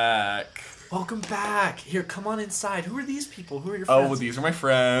 I'm back. Welcome back. Here, come on inside. Who are these people? Who are your friends? Oh, these are my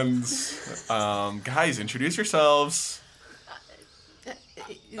friends. Guys, introduce yourselves.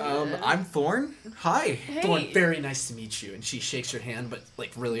 I'm Thorn. Hi. Thorn, Hey. very nice to meet you. And she shakes your hand, but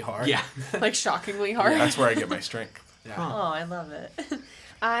like really hard. Yeah. Like shockingly hard. That's where I get my strength. Yeah. Oh, I love it.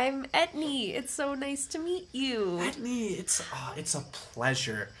 I'm Etney. It's so nice to meet you. Etney, it's a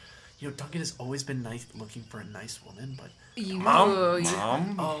pleasure. You know, Duncan has always been nice, looking for a nice woman, but Mom? you-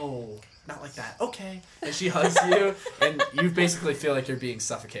 Mom? oh, not like that. Okay. And she hugs you, and you basically feel like you're being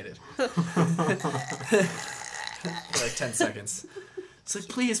suffocated. For like 10 seconds. It's like,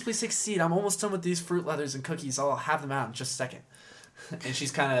 please take a seat. I'm almost done with these fruit leathers and cookies. I'll have them out in just a second. And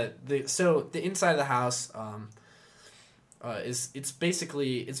she's kind of the inside of the house it's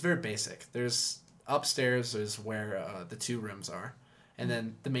very basic. There's upstairs is where the 2 rooms are, and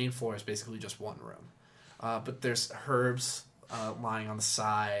then the main floor is basically just 1 room. But there's herbs lying on the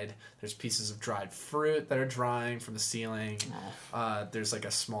side. There's pieces of dried fruit that are drying from the ceiling. There's like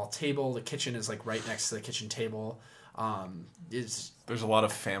a small table. The kitchen is like right next to the kitchen table. There's a lot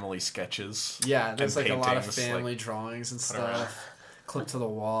of family sketches. Yeah, there's and like a lot of paintings, family like, drawings and whatever. stuff clipped to the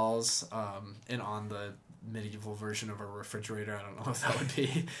walls, and on the medieval version of a refrigerator. I don't know what that would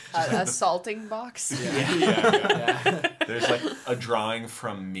be. a salting box. Yeah. There's like a drawing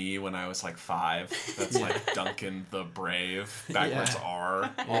from me when I was like 5. That's like Duncan the Brave, backwards Yeah.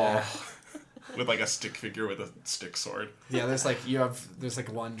 R. Yeah. With like a stick figure with a stick sword. Yeah, there's like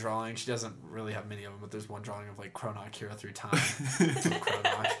one drawing. She doesn't really have many of them, but there's one drawing of like Cronach Hero Through Time.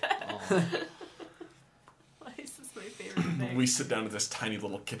 Cronach. This is my favorite thing. We sit down at this tiny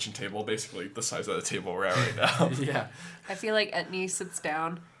little kitchen table, basically the size of the table we're at right now. Yeah. I feel like Etney sits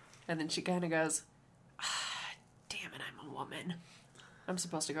down, and then she kind of goes, damn it, I'm a woman. I'm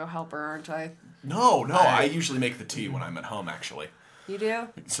supposed to go help her, aren't I? No, I usually make the tea when I'm at home, actually. You do?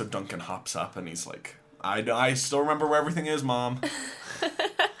 So Duncan hops up and he's like, I still remember where everything is, Mom.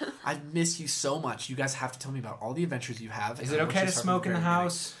 I miss you so much. You guys have to tell me about all the adventures you have. Is and it I want okay you to start from smoke in the very beginning.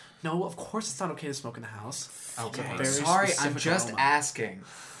 house? No, of course it's not okay to smoke in the house. Okay. Very Sorry, I'm specific just aroma. asking.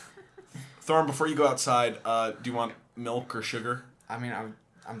 Thorn, before you go outside, do you want milk or sugar? I mean,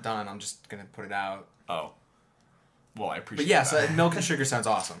 I'm done. I'm just gonna put it out. Oh. Well, I appreciate But yes, that. milk and sugar sounds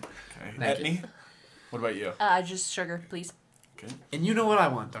awesome. Okay. Thank you. Etney? What about you? Just sugar, please. Okay. And you know what I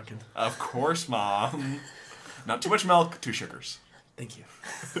want, Duncan. Of course, Mom. Not too much milk, 2 sugars. Thank you.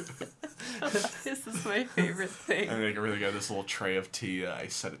 This is my favorite thing. And I really got this little tray of tea. I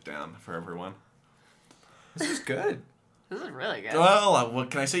set it down for everyone. This is good. This is really good. Well, what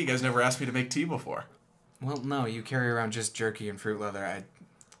can I say? You guys never asked me to make tea before. Well, no, you carry around just jerky and fruit leather.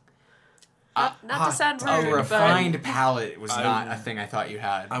 Not to sound A rude, refined palate was not a thing I thought you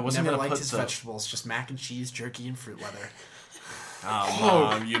had. I wasn't Never gonna liked put his the. vegetables, just mac and cheese, jerky, and fruit leather. Oh,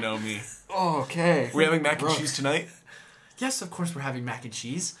 Mom, you know me. Oh, okay. We're having mac and cheese tonight. Yes, of course we're having mac and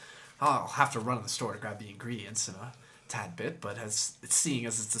cheese. I'll have to run to the store to grab the ingredients in a tad bit, but seeing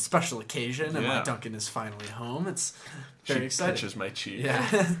as it's a special occasion and my Yeah. Duncan is finally home, it's She very exciting. pinches my cheek.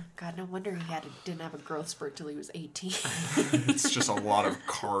 Yeah. God, no wonder he didn't have a growth spurt till he was 18. It's just a lot of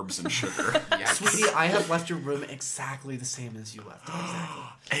carbs and sugar. Sweetie, I have left your room exactly the same as you left it.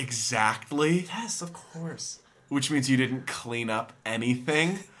 Exactly. Exactly. Yes, of course. Which means you didn't clean up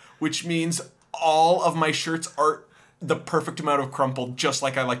anything. Which means all of my shirts are the perfect amount of crumpled, just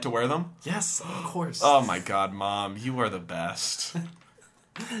like I like to wear them. Yes, of course. Oh my God, Mom, you are the best.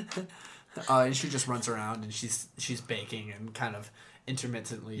 And she just runs around and she's baking and kind of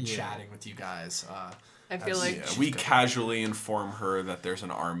intermittently chatting with you guys. I feel like Yeah, we casually inform her that there's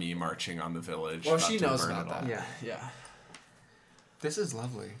an army marching on the village. Well, about she to knows burn about it all. that. Yeah. Yeah. This is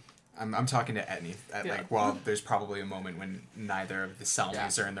lovely. I'm talking to Etney. Well, there's probably a moment when neither of the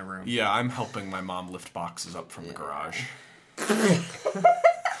Selmies are in the room. Yeah, I'm helping my mom lift boxes up from the garage. Yeah,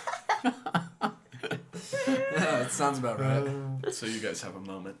 that sounds about right. So you guys have a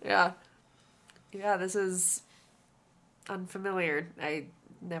moment. Yeah, this is unfamiliar. I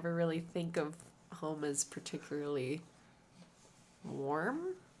never really think of home as particularly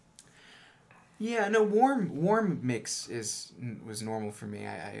warm. Yeah, no, warm mix was normal for me.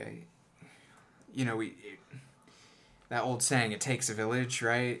 I that old saying, it takes a village,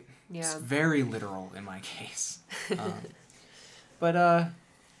 right? Yeah. It's very literal in my case. But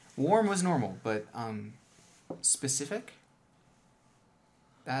warm was normal, but specific,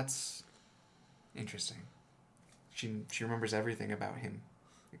 that's interesting. She remembers everything about him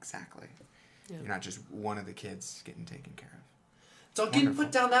exactly. Yeah. You're not just one of the kids getting taken care of. Duncan, Wonderful.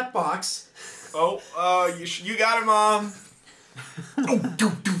 put down that box. Oh, you got it, Mom.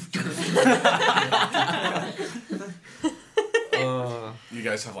 You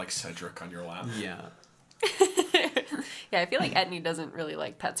guys have like Cedric on your lap. Yeah. Yeah, I feel like Etney doesn't really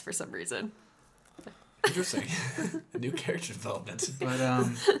like pets for some reson. Interesting. New character development. But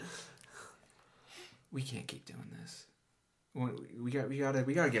we can't keep doing this. We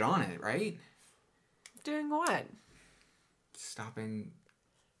gotta get on it, right? Doing what? Stopping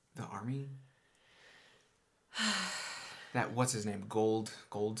the army. That what's his name? Gold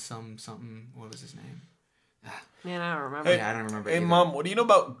something. What was his name? Man, I don't remember. Hey, Yeah, I don't remember. Hey, either. Mom, what do you know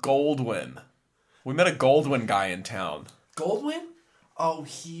about Goldwyn? We met a Goldwyn guy in town. Goldwyn? Oh,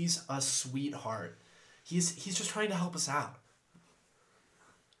 he's a sweetheart. He's just trying to help us out.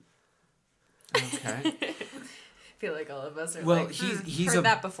 Okay. I feel like all of us are Well, like, he's heard a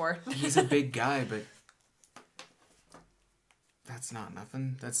that before. he's a big guy, but that's not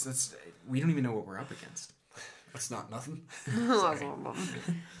nothing. That's we don't even know what we're up against. That's not nothing. I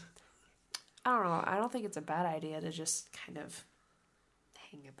don't know. I don't think it's a bad idea to just kind of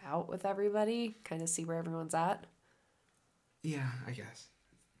hang about with everybody, kind of see where everyone's at. Yeah, I guess.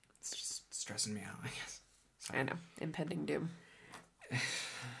 It's just stressing me out, I guess. I know, impending doom.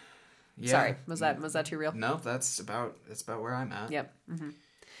 Yeah. Sorry, was that too real? No, that's about where I'm at. Yep. Mm-hmm. Do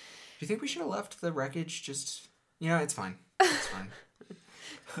you think we should have left the wreckage just... it's fine. It's fine.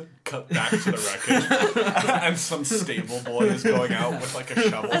 Cut back to the wreckage. And some stable boy is going out with like a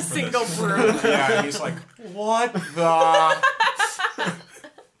shovel. A single broom. Yeah, and he's like, what the... I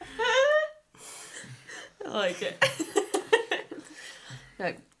like it.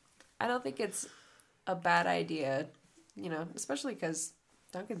 Look, I don't think it's a bad idea, especially because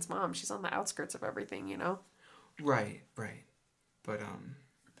Duncan's mom, she's on the outskirts of everything, Right. But, do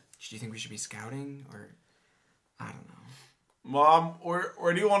you think we should be scouting, or... I don't know. Mom,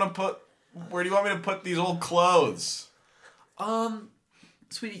 where do you want me to put these old clothes?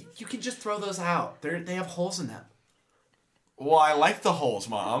 Sweetie, you can just throw those out. They have holes in them. Well, I like the holes,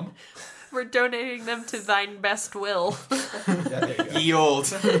 Mom. We're donating them to Thine Best Will. Ye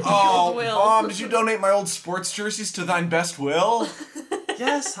old. Oh, Will. Mom, did you donate my old sports jerseys to Thine Best Will?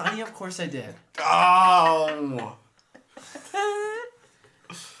 Yes, honey, of course I did. Oh.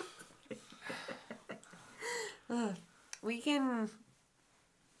 We can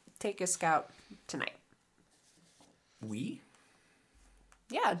take a scout tonight. We?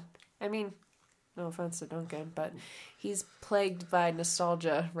 Yeah. I mean, no offense to Duncan, but he's plagued by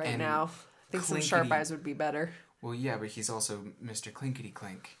nostalgia right And now. I think some sharp clinkety. eyes would be better. Well, yeah, but he's also Mr. Clinkety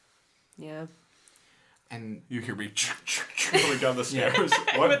Clink. Yeah. And... You hear me going down the stairs.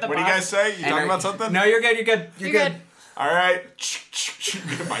 Yeah. What With the do you box. guys say? You talking about something? No, you're good. You're good. All right.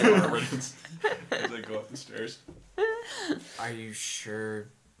 My arm as I go up the stairs. Are you sure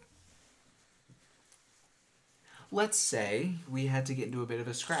let's say we had to get into a bit of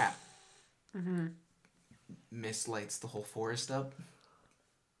a scrap. Mm-hmm. Miss lights the whole forest up.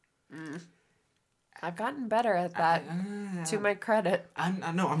 I've gotten better at that, to my credit.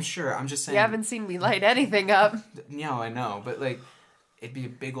 I'm sure. I'm just saying. You haven't seen me light anything up. No, I know, but like, it'd be a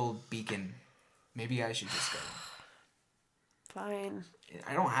big old beacon. Maybe I should just go. Fine.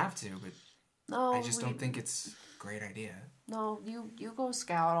 I don't have to, but No, I just don't think it's a great idea. No, you go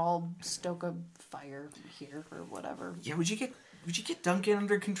scout. I'll stoke a fire here or whatever. Yeah, would you get Duncan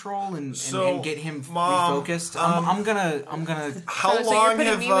under control and get him Mom, refocused? I'm gonna. How So you're long putting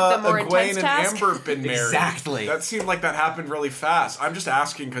have me with the more Egwene intense and task? Amber been married? Exactly. That seemed like that happened really fast. I'm just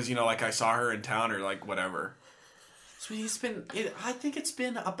asking because like I saw her in town or like whatever. Sweetie, I think it's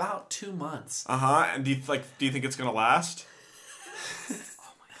been about 2 months. And do you think it's gonna last?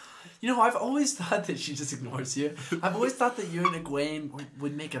 I've always thought that she just ignores you. I've always thought that you and Egwene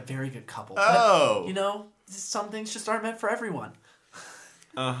would make a very good couple. Oh. But, some things just aren't meant for everyone.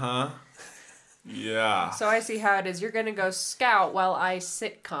 Yeah. So I see how it is. You're gonna go scout while I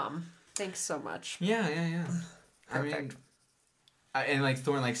sitcom. Thanks so much. Yeah. Perfect. And like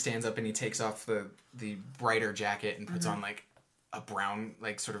Thorn stands up and he takes off the brighter jacket and puts on like a brown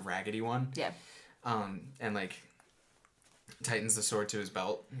sort of raggedy one. Yeah. And tightens the sword to his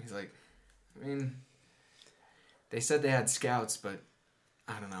belt. He's like, they said they had scouts, but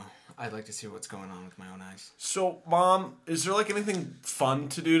I don't know. I'd like to see what's going on with my own eyes. So, Mom, is there anything fun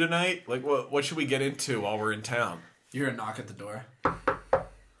to do tonight? Like, what should we get into while we're in town? You hear a knock at the door.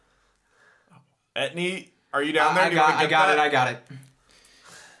 Etney, are you down there? I got it.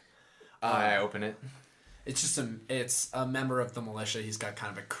 I open it. It's just it's a member of the militia. He's got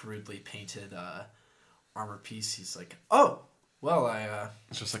kind of a crudely painted armor piece. He's like, oh, well,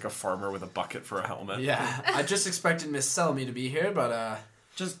 It's just like a farmer with a bucket for a helmet. yeah, I just expected Miss Selmy to be here, but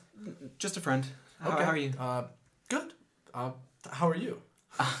Just a friend. okay. How are you? Good. How are you?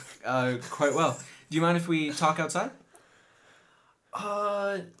 Quite well. Do you mind if we talk outside?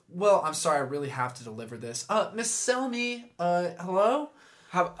 Well, I'm sorry, I really have to deliver this. Miss Selmy, hello?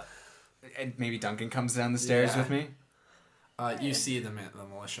 And maybe Duncan comes down the stairs Yeah. with me. You see the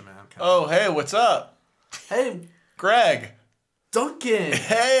militia man. Oh, hey, what's up? Hey, Greg. Duncan!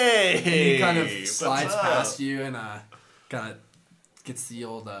 Hey! And he kind of What's slides up? past you and kind of gets the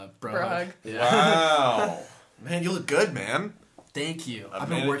old bro hug. Yeah. Wow. Man, you look good, man. Thank you. I've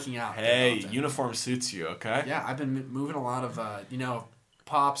been working out. Hey, often. uniform suits you, okay? Yeah, I've been moving a lot of,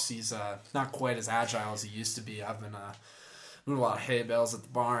 Pops, he's not quite as agile as he used to be. I've been moving a lot of hay bales at the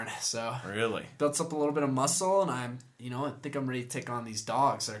barn, so... Really? Built up a little bit of muscle, and I think I'm ready to take on these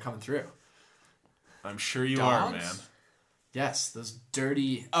dogs that are coming through. I'm sure you Dogs? are, man. Yes, those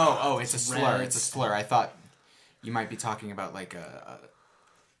dirty... Oh, it's a slur. Reds. It's a slur. I thought you might be talking about okay.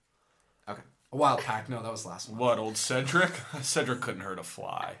 A wild pack. No, that was the last one. What, old Cedric? Cedric couldn't hurt a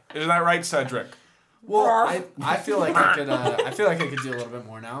fly. Isn't that right, Cedric? Well, I feel like I could. I feel like I could do a little bit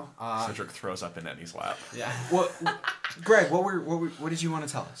more now. Cedric throws up in Etney's lap. Yeah. Well, Greg, what did you want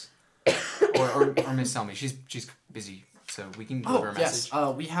to tell us? or Miss Selmy? She's busy, so we can give her a yes.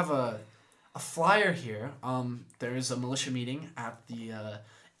 message. We have a flyer here. There is a militia meeting at the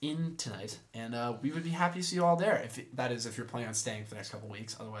inn tonight, and we would be happy to see you all there. If you're planning on staying for the next couple of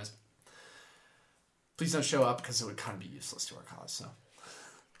weeks. Otherwise, please don't show up because it would kind of be useless to our cause. So.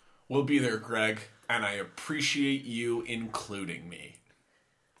 We'll be there, Greg, and I appreciate you including me.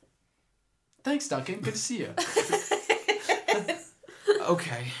 Thanks, Duncan. Good to see you.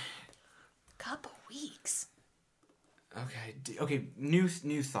 Okay. Couple weeks. Okay. New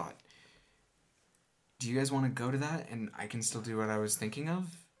thought. Do you guys want to go to that, and I can still do what I was thinking of?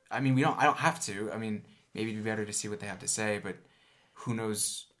 I mean, I don't have to. I mean, maybe it'd be better to see what they have to say, but who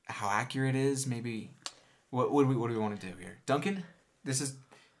knows how accurate it is? Maybe. What do we want to do here, Duncan? It's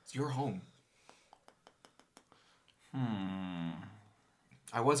your home.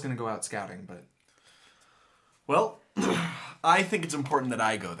 I was gonna go out scouting, but Well, I think it's important that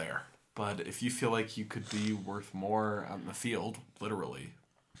I go there. But if you feel like you could be worth more out in the field, literally,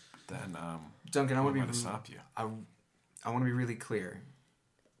 then Duncan, I want to stop you. I want to be really clear.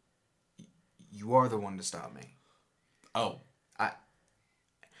 You are the one to stop me. Oh,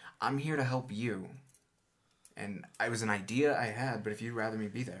 I'm here to help you. And it was an idea I had, but if you'd rather me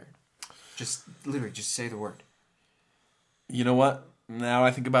be there, just say the word. you know what? Now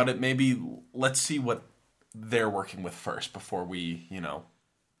I think about it, maybe let's see what they're working with first before we,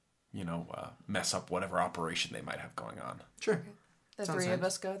 mess up whatever operation they might have going on. Sure. The Sounds three of nice.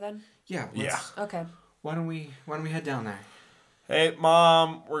 us go then? Yeah. Yeah. Okay. Why don't we head down there? Hey,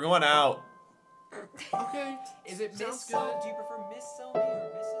 Mom, we're going out. Okay. Is it Miss Selmy? Do you prefer Miss Selmy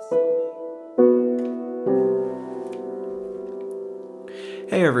or Mrs. Selmy?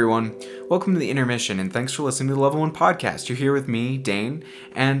 Hey everyone, welcome to the intermission, and thanks for listening to the Level 1 podcast. You're here with me, Dane,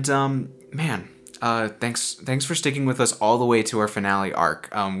 and thanks for sticking with us all the way to our finale arc.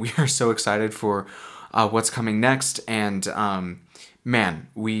 We are so excited for what's coming next, and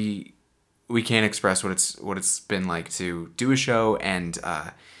we can't express what it's been like to do a show and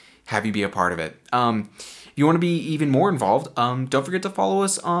have you be a part of it. If you want to be even more involved, don't forget to follow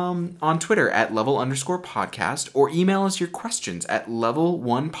us on Twitter at level_podcast or email us your questions at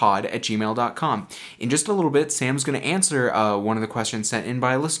level1pod@gmail.com. In just a little bit, Sam's going to answer one of the questions sent in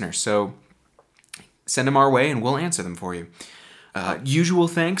by a listener, so send them our way and we'll answer them for you. Usual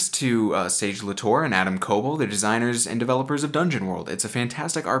thanks to Sage Latour and Adam Coble, the designers and developers of Dungeon World. It's a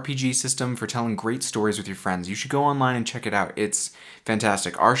fantastic RPG system for telling great stories with your friends. You should go online and check it out. It's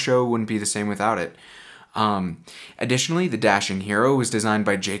fantastic. Our show wouldn't be the same without it. Additionally, the Dashing Hero was designed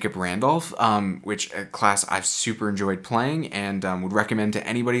by Jacob Randolph, which a class I've super enjoyed playing and would recommend to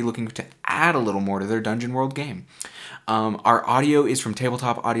anybody looking to add a little more to their Dungeon World game. Our audio is from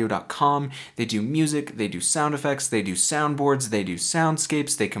tabletopaudio.com. They do music, they do sound effects, they do soundboards, they do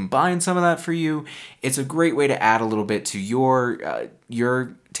soundscapes, they combine some of that for you. It's a great way to add a little bit to your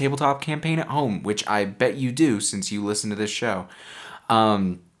tabletop campaign at home, which I bet you do since you listen to this show.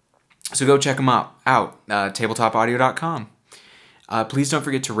 So go check them out, tabletopaudio.com. Please don't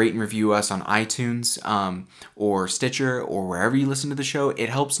forget to rate and review us on iTunes or Stitcher or wherever you listen to the show. It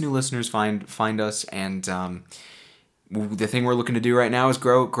helps new listeners find us, and the thing we're looking to do right now is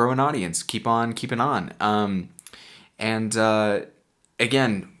grow an audience. Keep on keeping on.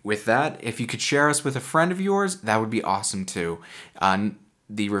 Again, with that, if you could share us with a friend of yours, that would be awesome too.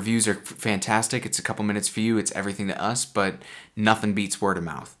 The reviews are fantastic. It's a couple minutes for you. It's everything to us, but nothing beats word of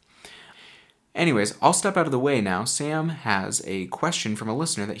mouth. Anyways, I'll step out of the way now. Sam has a question from a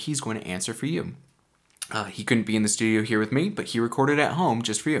listener that he's going to answer for you. He couldn't be in the studio here with me, but he recorded at home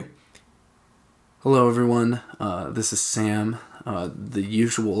just for you. Hello, everyone. This is Sam, the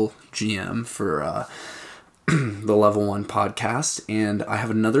usual GM for the Level 1 podcast, and I have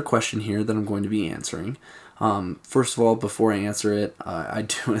another question here that I'm going to be answering. First of all, before I answer it, I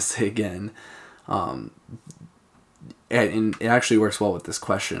do want to say again, and it actually works well with this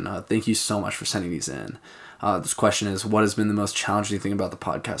question. Thank you so much for sending these in. This question is, what has been the most challenging thing about the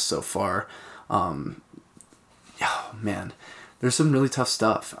podcast so far? Man, there's some really tough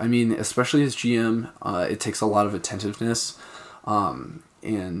stuff. I mean, especially as GM, it takes a lot of attentiveness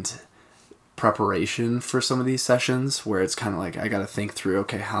and preparation for some of these sessions where it's kind of like I got to think through,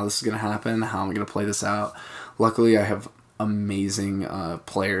 okay, how this is going to happen, how am I going to play this out. Luckily, I have amazing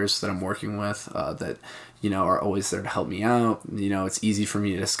players that I'm working with that, are always there to help me out. It's easy for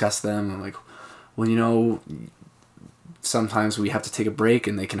me to discuss them. I'm like, well, sometimes we have to take a break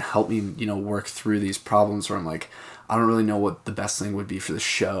and they can help me, work through these problems where I'm like, I don't really know what the best thing would be for the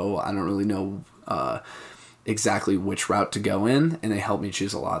show. I don't really know exactly which route to go in, and they help me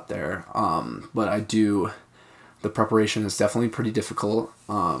choose a lot there. But the preparation is definitely pretty difficult.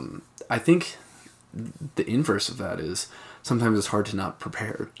 I think the inverse of that is sometimes it's hard to not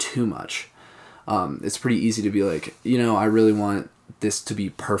prepare too much. It's pretty easy to be like, I really want this to be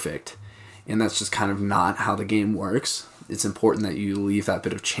perfect. And that's just kind of not how the game works. It's important that you leave that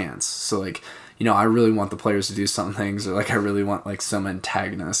bit of chance. So like, I really want the players to do some things, or like I really want like some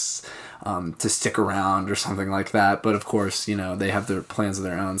antagonists to stick around or something like that. But of course, they have their plans of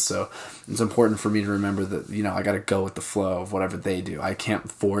their own. So it's important for me to remember that, I got to go with the flow of whatever they do. I can't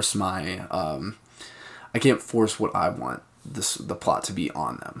force I can't force what I want the plot to be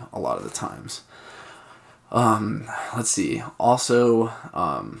on them a lot of the times. Let's see. Also,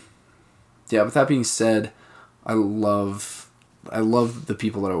 with that being said, I love the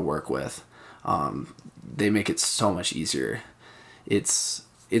people that I work with. They make it so much easier. It's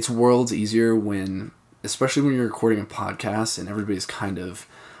worlds easier especially when you're recording a podcast and everybody's kind of,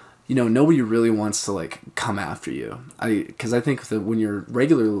 nobody really wants to like come after you. Because I think that when you're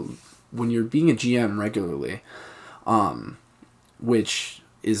being a GM regularly, which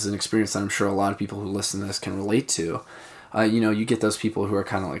is an experience that I'm sure a lot of people who listen to this can relate to. You get those people who are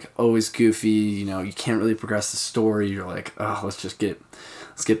kind of like always goofy, you can't really progress the story. You're like, oh, let's get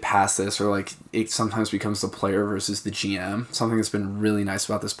past this. Or like it sometimes becomes the player versus the GM. Something that's been really nice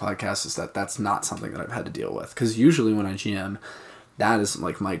about this podcast is that that's not something that I've had to deal with. Because usually when I GM, that is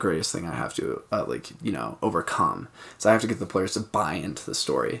like my greatest thing I have to overcome. So I have to get the players to buy into the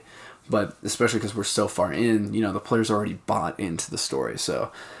story. But especially because we're so far in, the players already bought into the story.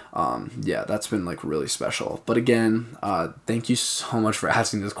 So, that's been like really special. But again, thank you so much for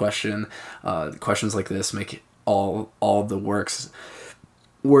asking this question. Questions like this make all the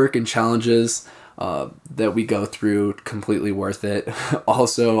work and challenges that we go through completely worth it.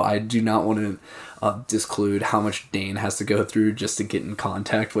 Also, I do not want to disclude how much Dane has to go through just to get in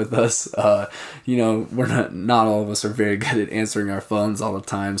contact with us. We're not all of us are very good at answering our phones all the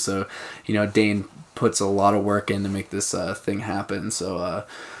time, so Dane puts a lot of work in to make this thing happen. So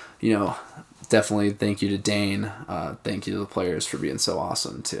definitely thank you to Dane. Thank you to the players for being so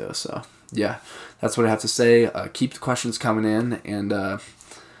awesome too. So yeah, that's what I have to say. Keep the questions coming in, and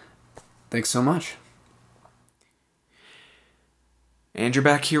thanks so much. And you're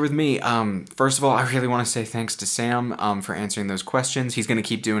back here with me. First of all, I really want to say thanks to Sam for answering those questions. He's going to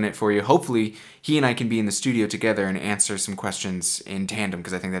keep doing it for you. Hopefully, he and I can be in the studio together and answer some questions in tandem,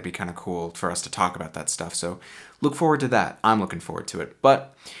 because I think that'd be kind of cool for us to talk about that stuff. So look forward to that. I'm looking forward to it.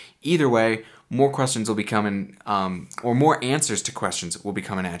 But either way, more questions will be coming, or more answers to questions will be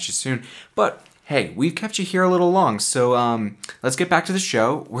coming at you soon. But hey, we've kept you here a little long, so let's get back to the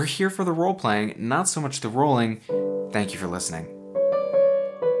show. We're here for the role-playing, not so much the rolling. Thank you for listening.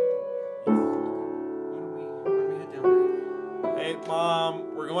 Hey,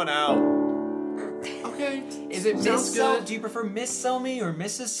 Mom, we're going out. Okay. Is it Miss Selmy? Do you prefer Miss Selmy or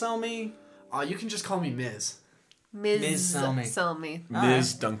Mrs. Selmy? You can just call me Ms. Ms. Selmy. Selmy.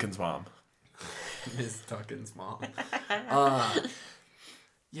 Ms. Duncan's mom. Ms. Duncan's mom.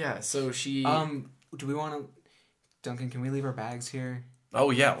 Yeah, so she... Do we want to... Duncan, can we leave our bags here?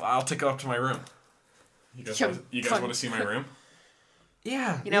 Oh, yeah, well, I'll take it up to my room. You guys want to see my room?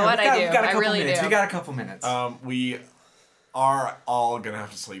 Yeah. You know what? I do. We got a I couple really minutes. do. We got a couple minutes. We are all going to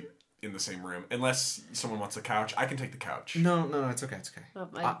have to sleep in the same room. Unless someone wants the couch. I can take the couch. No, it's okay. It's okay.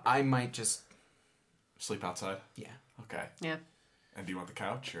 Oh, I might just... Sleep outside? Yeah. Okay. Yeah. And do you want the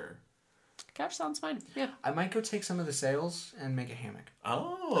couch, or...? Couch sounds fine. Yeah. I might go take some of the sails and make a hammock.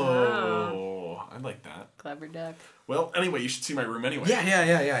 Oh. I like that. Clever duck. Well, anyway, you should see my room anyway.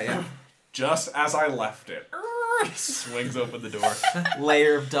 Yeah. Just as I left it. Swings open the door.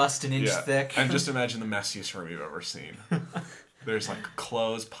 Layer of dust an inch thick. And just imagine the messiest room you've ever seen. There's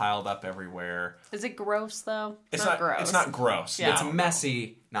clothes piled up everywhere. Is it gross though? It's not gross. It's not gross. Yeah. It's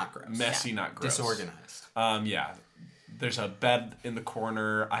messy, not gross. Messy, not gross. Disorganized. Yeah. There's a bed in the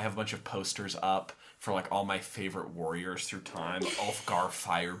corner. I have a bunch of posters up for all my favorite warriors through time. Ulfgar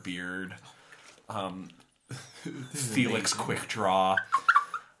Firebeard. Felix Quickdraw.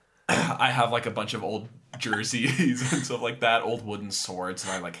 I have a bunch of old jerseys and stuff like that. Old wooden swords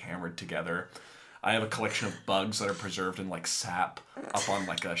that I hammered together. I have a collection of bugs that are preserved in sap up on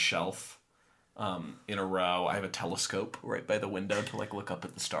a shelf in a row. I have a telescope right by the window to look up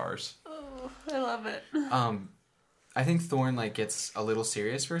at the stars. Oh, I love it. I think Thorn gets a little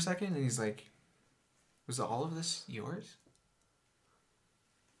serious for a second, and he's like, "Was all of this yours?"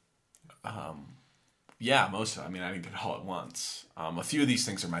 Yeah, most of it. I mean, I didn't get it all at once. A few of these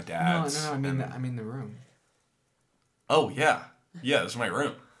things are my dad's. No. I mean the room. Oh yeah, this is my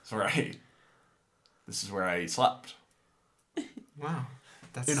room. This is where I slept. Wow,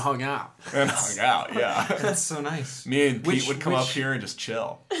 And hung out. Yeah. That's so nice. Me and Pete would come up here and just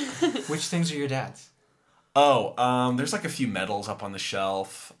chill. Which things are your dad's? Oh, there's a few medals up on the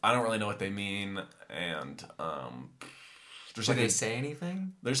shelf. I don't really know what they mean, and there's Do they say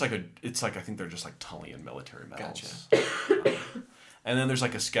anything? There's I think they're just Tullian military medals. Gotcha. And then there's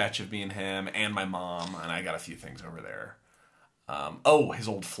a sketch of me and him and my mom, and I got a few things over there. His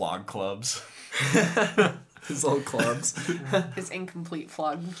old flog clubs. His old clubs. His incomplete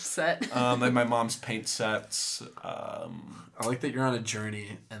flog set. And my mom's paint sets. I like that you're on a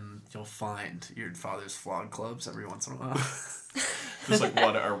journey and you'll find your father's flog clubs every once in a while. Just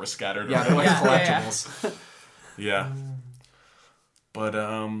what are scattered Yeah, around. they're collectibles. Yeah. But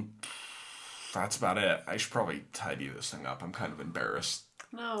that's about it. I should probably tidy this thing up. I'm kind of embarrassed.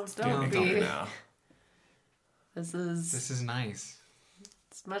 No, Standing don't up be. now. This is nice.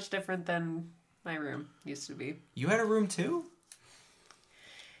 It's much different than my room used to be. You had a room too?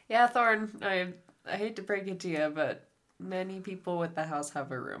 Yeah, Thorn, I hate to break it to you, but many people with the house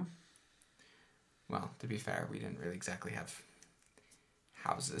have a room. Well, to be fair, we didn't really exactly have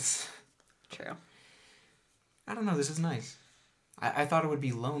houses. True. I don't know, this is nice. I thought it would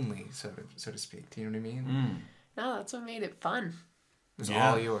be lonely, so to speak. Do you know what I mean? No, that's what made it fun. It was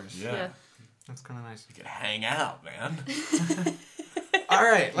all yours. Yeah. That's kind of nice. You could hang out, man. All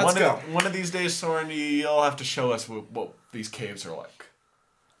right, let's go. One of these days, Soren, you'll have to show us what these caves are like.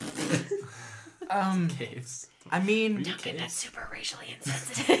 Caves. I mean... Duncan, that's super racially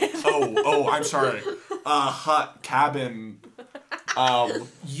insensitive. I'm sorry. Hut, cabin...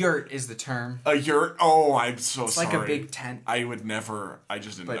 Yurt is the term. A yurt? Oh, I'm so It's sorry. like a big tent. I would never... I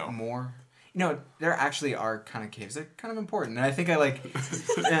just didn't but know. More. There actually are kind of caves. They're kind of important. And I think I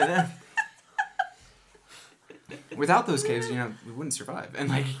Without those caves, we wouldn't survive. And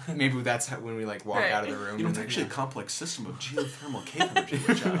like maybe that's when we like walk Right. out of the room. It's and, like, actually a complex system of geothermal cave energy,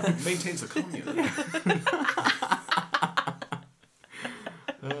 which maintains the commune.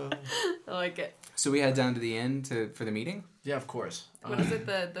 I like it. So we head down to the inn for the meeting. Yeah, of course. What is it?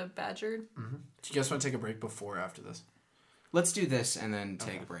 The badger? Do you guys want to take a break before or after this? Let's do this and then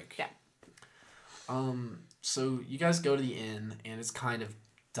take a break. Yeah. So you guys go to the inn, and it's kind of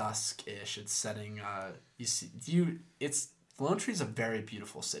dusk-ish. It's setting. Lone Tree's a very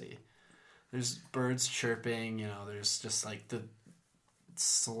beautiful city. There's birds chirping. There's just like the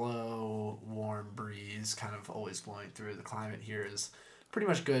slow, warm breeze kind of always blowing through. The climate here is pretty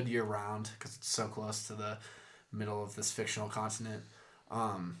much good year round because it's so close to the middle of this fictional continent.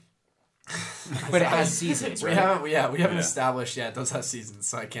 But it has seasons, right? We haven't established yet. It does have seasons,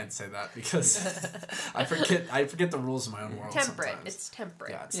 so I can't say that because I forget the rules of my own world. Temperate. Sometimes. It's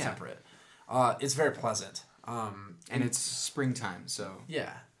temperate. Yeah, it's Yeah. temperate. It's very pleasant. And it's springtime, so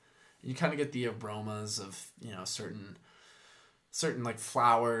Yeah, you kind of get the aromas of certain like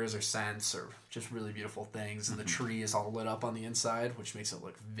flowers or scents or just really beautiful things, and the tree is all lit up on the inside, which makes it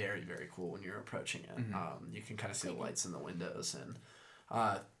look very, very cool when you're approaching it. You can kind of see the lights in the windows, and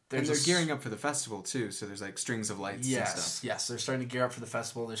they're gearing up for the festival too. So there's like strings of lights. And stuff. Yes, they're starting to gear up for the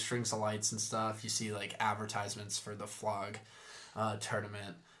festival. There's strings of lights and stuff. You see like advertisements for the Flog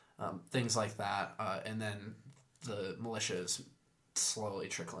tournament, things like that, and then the militia is slowly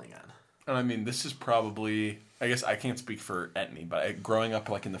trickling in. And I mean, this is probably, I guess I can't speak for Etney, but growing up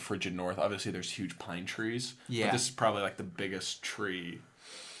like in the frigid north, obviously there's huge pine trees. Yeah. But this is probably like the biggest tree.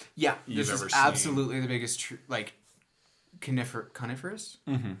 Yeah, You've this ever is seen. absolutely the biggest like coniferous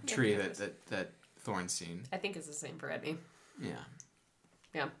tree that Thorn's seen. I think it's the same for Eddie. Yeah.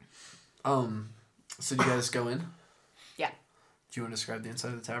 Yeah. So do you guys go in? Yeah. Do you want to describe the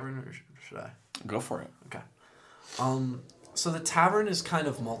inside of the tavern, or should I? Go for it. Okay. So the tavern is kind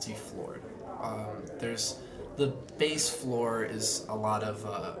of multi-floored. There's the base floor is a lot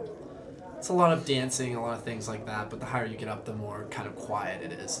of dancing, a lot of things like that. But the higher you get up, the more kind of quiet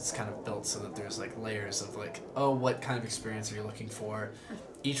it is. It's kind of built so that there's like layers of like, oh, what kind of experience are you looking for?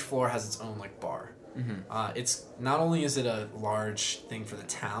 Each floor has its own like bar. It's not only is it a large thing for the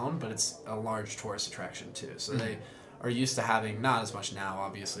town, but it's a large tourist attraction too. So they are used to having, not as much now,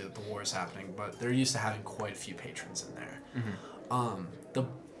 obviously, that the war is happening, but they're used to having quite a few patrons in there.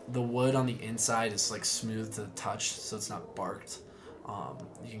 The wood on the inside is like smooth to the touch, so it's not barked.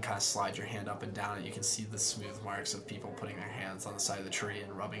 You can kind of slide your hand up and down it. You can see the smooth marks of people putting their hands on the side of the tree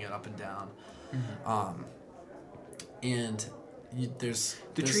and rubbing it up and down. There's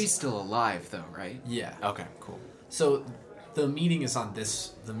The tree's still alive though, right? Yeah. Okay, cool. So the meeting is on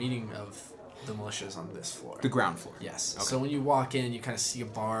this. The meeting of the militia is on this floor. The ground floor. Yes. Okay. So when you walk in, you kind of see a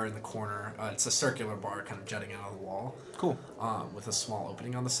bar in the corner. It's a circular bar kind of jutting out of the wall. Cool. With a small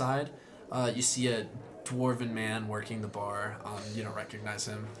opening on the side. You see a dwarven man working the bar. You don't recognize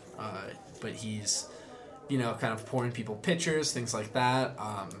him, but he's, kind of pouring people pitchers, things like that,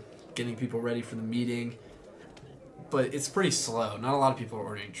 getting people ready for the meeting. But it's pretty slow. Not a lot of people are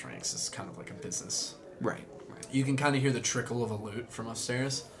ordering drinks. It's kind of like a business. Right. You can kind of hear the trickle of a lute from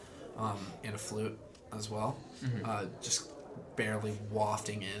upstairs, and a flute as well, just barely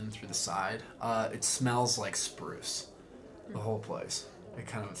wafting in through the side. It smells like spruce, the whole place. It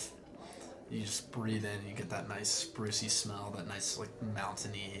kind of, you just breathe in, you get that nice sprucey smell, that nice like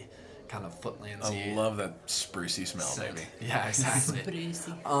mountainy kind of footlandsy. I love that sprucey smell, Sick. baby. Yeah, exactly.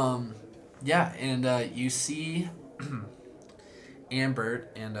 Sprucey. Yeah, and you see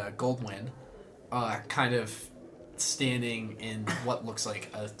Ambert and Goldwyn kind of standing in what looks like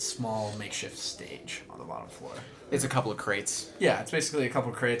a small makeshift stage on the bottom floor. It's a couple of crates. Yeah, it's basically a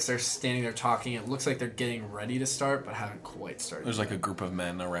couple crates. They're standing there talking. It looks like they're getting ready to start, but haven't quite started. There's like a group of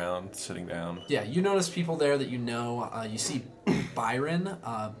men around sitting down. Yeah, you notice people there that you know. You see Byron,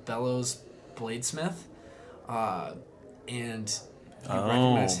 Bellows Bladesmith, and you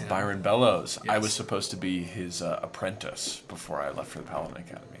recognize him. Byron Bellows. I Yes. was supposed to be his apprentice before I left for the Paladin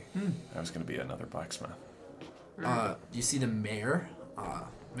Academy. I was going to be another blacksmith. You see the mayor,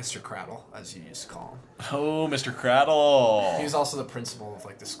 Mr. Cradle, as you used to call him. Oh, Mr. Cradle. He was also the principal of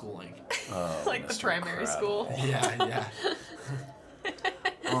like the schooling. Like the Mr. primary Cradle. school. Yeah.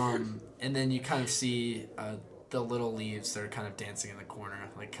 And then you kind of see the little leaves that are kind of dancing in the corner,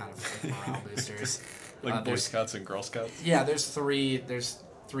 like kind of like morale boosters. Like Boy there's- Scouts and Girl Scouts. Yeah, there's three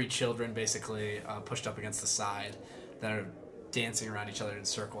children basically pushed up against the side that are dancing around each other in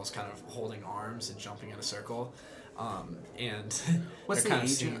circles, kind of holding arms and jumping in a circle. And What's they're the kind of age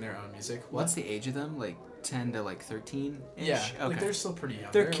singing of- their own music. What's the age of them? Like 10 to like 13 ish. Yeah, Okay. like they're still pretty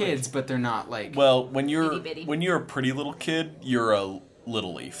young. They're like- kids, but they're not like. Well, Itty-bitty. when you're a pretty little kid, you're a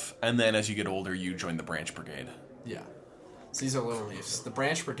little leaf, and then as you get older, you join the branch brigade. Yeah. So these are little leaves. The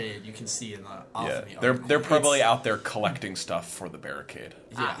branch brigade you can see in the Yeah, alchemy. they're article. probably It's- out there collecting stuff for the barricade.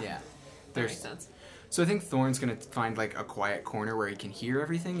 Yeah. Yeah. That There's, makes sense. so I think Thorn's gonna find like a quiet corner where he can hear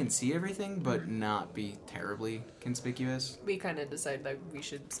everything and see everything, but not be terribly conspicuous. We kind of decided that we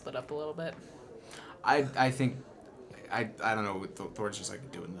should split up a little bit. I think I don't know. Thor's just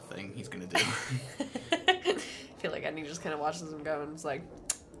like doing the thing he's gonna do. I feel like Edney just kind of watches him go and is like,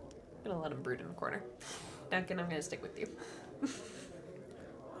 I'm gonna let him brood in the corner. Duncan, I'm gonna stick with you.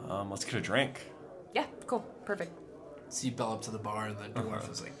 Let's get a drink. Yeah, cool, perfect. So you bell up to the bar, and the dwarf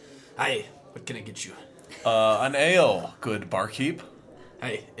is like, "Hey, what can I get you?" An ale, good barkeep.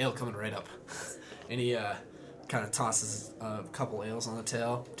 Hey, ale coming right up. And he kind of tosses a couple ales on the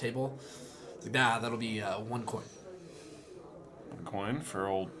table. He's like, nah, that'll be 1 coin. A coin for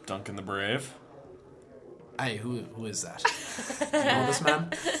old Duncan the Brave. Hey, who is that? Do you know this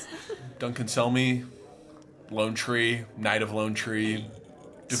man? Duncan Selmy, Lone Tree, Knight of Lone Tree,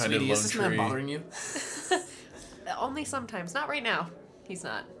 defended Sweetie, Lone is this Tree. man bothering you? Only sometimes, not right now. He's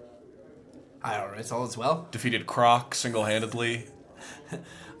not. Alright, all is well. Defeated Croc single-handedly.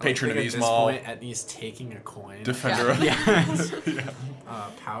 Patron of I think at this Ismail. point, Etney's taking a coin, Defender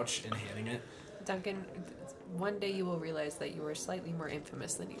of pouch, and handing it. Duncan, one day you will realize that you are slightly more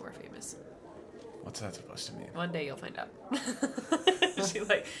infamous than you are famous. What's that supposed to mean? One day you'll find out. She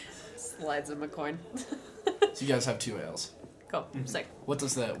like slides him a coin. So you guys have 2 ales. Cool, sick. What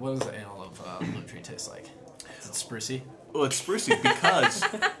does the ale of Lone Tree taste like? Is it sprucey? Well, it's sprucey because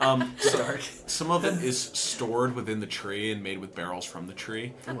some of it is stored within the tree and made with barrels from the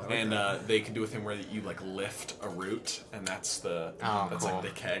tree, I like and that. they can do a thing where you like lift a root, and that's cool. like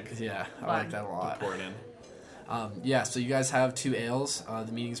the keg. Yeah, I Fun. like that a lot. Pour it in. Yeah, so you guys have 2 ales.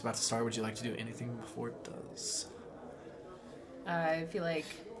 The meeting's about to start. Would you like to do anything before it does? I feel like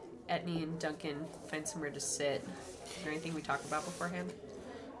Etney and Duncan find somewhere to sit. Is there anything we talk about beforehand?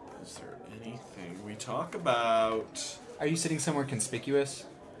 Is there anything we talk about? Are you sitting somewhere conspicuous?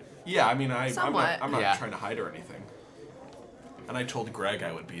 Yeah, I mean, I'm Somewhat. not Yeah. trying to hide or anything. And I told Greg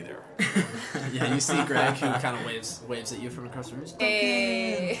I would be there. Yeah, you see Greg who kind of waves at you from across the room.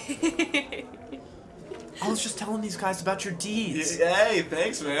 Hey. I was just telling these guys about your deeds. Hey,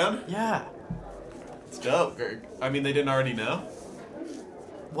 thanks, man. Yeah. It's dope, Greg. I mean, they didn't already know?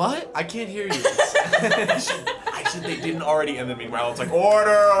 What? I can't hear you. I said they didn't already, and then meanwhile it's like,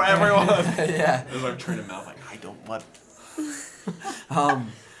 order, everyone! Yeah. As I'm turning mouth like, I don't what?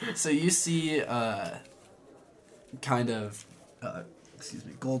 So you see, kind of,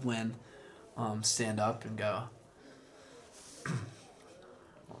 Goldwyn, stand up and go.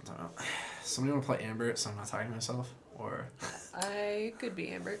 Hold on. Somebody want to play Amber so I'm not talking to myself? Or I could be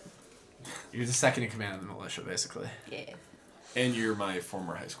Amber. you're the second in command of the militia, basically. Yeah. And you're my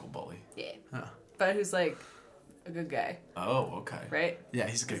former high school bully. Yeah. Huh. But who's like a good guy, Oh, okay. right? Yeah,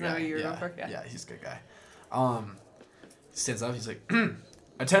 he's a good Isn't guy. that what you were yeah. going for? Yeah. Yeah, he's a good guy. He stands up. He's like,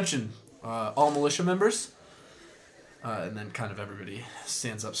 "Attention, all militia members!" And then kind of everybody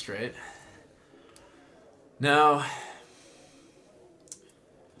stands up straight. Now,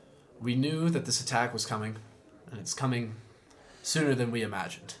 we knew that this attack was coming, and it's coming sooner than we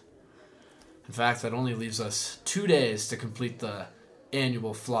imagined. In fact, that only leaves us 2 days to complete the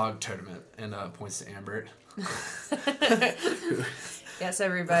annual flog tournament. And points to Ambert. Yes,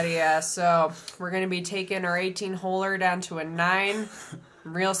 everybody. So we're gonna be taking our 18-holer down to a 9.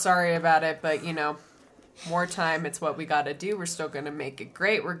 I'm real sorry about it, but you know, more time. It's what we gotta do. We're still gonna make it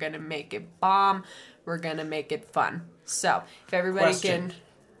great. We're gonna make it bomb. We're gonna make it fun. So if everybody Question.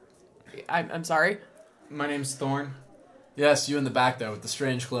 I'm sorry. My name's Thorn. Yes, you in the back there with the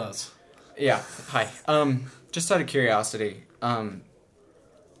strange clothes. Yeah. Hi. Just out of curiosity,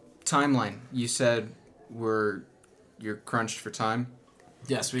 timeline. You said you're crunched for time.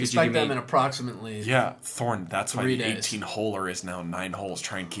 Yes, we Could you expect give them me- in approximately. Yeah, Thorn, that's why 3 the days. 18-holer is now 9 holes.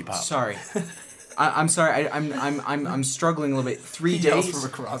 Try and keep up. Sorry. I'm sorry. I'm struggling a little bit. 3 He yells days. from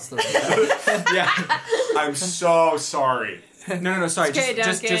across the room. Yeah. I'm so sorry. No. Sorry. Okay,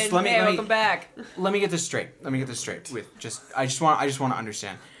 Just Duncan. let me. Hey, let me welcome back. Let me get this straight. With I just want to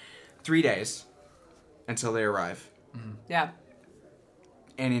understand. 3 days until they arrive, Yeah.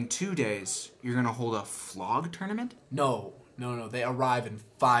 and in 2 days you're gonna hold a flog tournament. No. They arrive in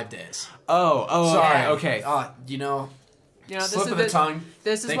 5 days. Oh. Sorry. Okay. You know, You know, this slip is of the tongue.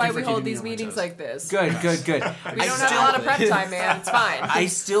 This is Thank why you for we hold keeping me these on my meetings toes. like this. Good. We don't have a lot of prep time, man. It's fine. I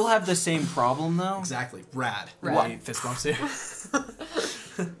still have the same problem though. Exactly. Rad. Rad. Why fist bumps you?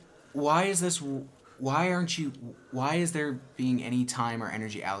 Why is this Why is there being any time or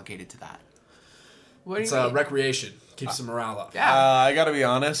energy allocated to that? What do It's you mean? recreation. Keeps the morale up. Yeah. I gotta be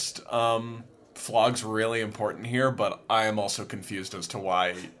honest. Flog's really important here, but I am also confused as to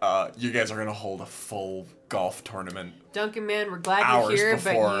why you guys are gonna hold a full golf tournament. Duncan, man, we're glad Hours you're here, but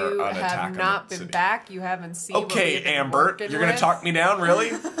before you an attack have on not the been city. back. You haven't seen. what Okay, we've been Amber, working you're gonna with. talk me down, really?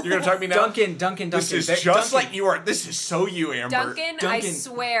 You're gonna talk me down, Duncan. This is There- just Duncan. like you are. This is so you, Amber. Duncan, I Duncan.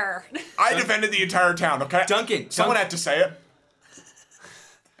 swear. I defended the entire town. Okay, Duncan, Someone Duncan. had to say it,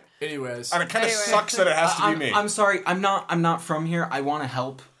 Anyways, and it kind of Anyway. sucks that it has to be me. I'm sorry. I'm not from here. I want to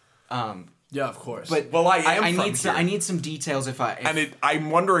help. yeah, of course. But Well, I am from need some, here. I need some details if I'm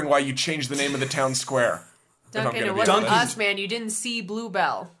wondering why you changed the name of the town square. Duncan, it wasn't us, man. You didn't see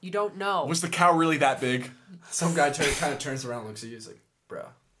Bluebell. You don't know. Was the cow really that big? some guy kind of turns around, looks at you, he's like, "Bro,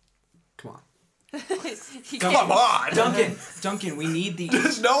 come on." He Come can't- on, Duncan, we need the.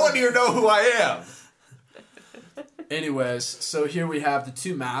 Does no one here know who I am? Anyways, so here we have the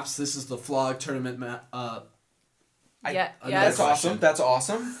two maps. This is the Flog tournament map. Yeah, That's yes. awesome. That's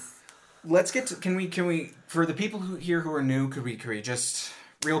awesome. Let's get to. Can we for the people who are new? Could we just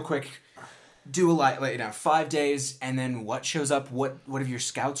real quick do a 5 days and then what shows up? What have your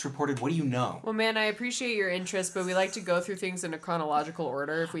scouts reported? What do you know? Well, man, I appreciate your interest, but we like to go through things in a chronological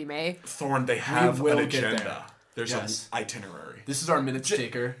order, if we may. Thorn, they have will an get there. agenda. There's Yes. an itinerary. This is our minutes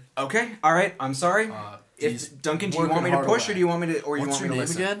taker. Okay, all right. I'm sorry. he's Duncan, do you want working me to hard push away. or do you want me to? Or you What's want your me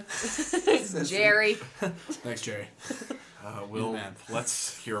to name listen? again? Jerry. Thanks, Jerry. Man.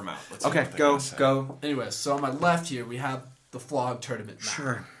 Let's hear them out. Let's hear Okay, what they go gotta say. go. Anyways, so on my left here we have the Flog tournament map.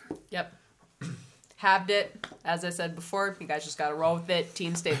 Sure. Yep. Halved it. As I said before, you guys just gotta roll with it.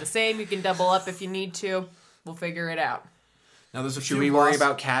 Teams stay the same. You can double up if you need to. We'll figure it out. Now there's a Should few we worry boss-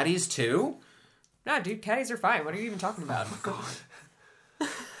 about caddies too? Nah, dude, caddies are fine. What are you even talking about?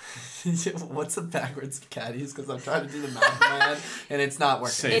 What's the backwards caddies? Because I'm trying to do the math in my head and it's not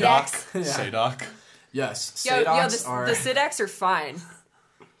working. Sadok. Yeah. Sadok. Yes, Yo, Sadoks the are. Sidex are fine.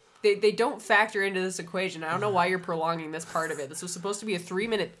 They don't factor into this equation. I don't know why you're prolonging this part of it. This was supposed to be a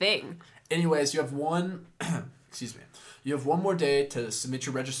 3-minute thing. Anyways, you have one. Excuse me. You have one more day to submit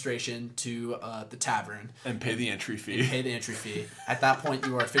your registration to the tavern. And pay the entry fee. Pay the entry fee. At that point,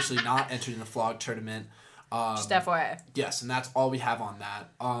 you are officially not entering the Flog tournament. Just FYI. Yes, and that's all we have on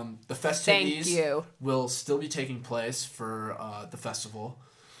that. The festivities Thank you. will still be taking place for the festival.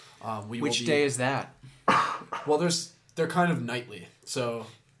 Which day is that? Well, they're kind of nightly, so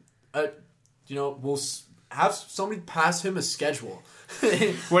we'll have somebody pass him a schedule.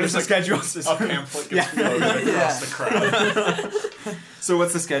 What is the schedule? A pamphlet gets floated across the crowd. So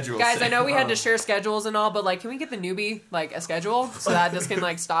what's the schedule? Guys, I know we had to share schedules and all, but can we get the newbie a schedule so that this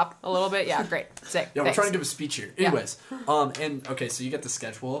can stop a little bit? Yeah, great, sick. Yeah, we're Thanks. trying to give a speech here. Anyways, and okay, so you get the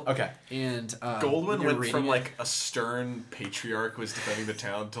schedule. Okay. And Goldwyn when you're went from reading it- a stern patriarch who was defending the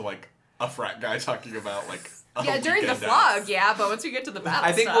town to a frat guy talking about a Yeah, during the weekend out. vlog, but once we get to the battle,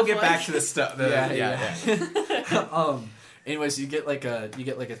 I think stuff, we'll get back to the stuff. Yeah. Anyways, you get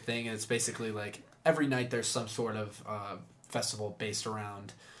a thing, and it's basically every night there's some sort of festival based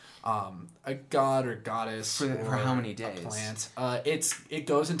around a god or goddess For or how many a days? plant. It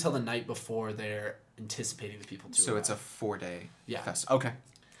goes until the night before they're anticipating the people to. So it's a arrive. 4-day Yeah. festival. Okay.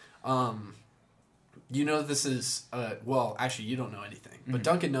 You know this is well, actually you don't know anything, but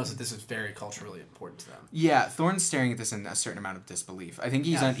Duncan knows that this is very culturally important to them. Yeah, Thorne's staring at this in a certain amount of disbelief. I think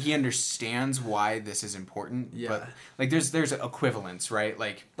Yeah. he understands why this is important. Yeah. But there's equivalence, right?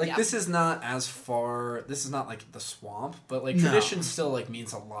 Yeah. This is not as far. This is not the swamp, but No. tradition still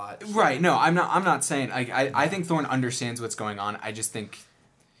means a lot. Right. No, I'm not saying I think Thorne understands what's going on. I just think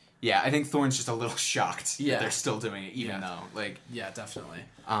I think Thorne's just a little shocked Yeah. that they're still doing it, even Yeah. though Yeah, definitely.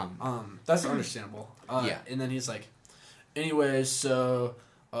 um That's understandable. Yeah. And then he's like, anyways, so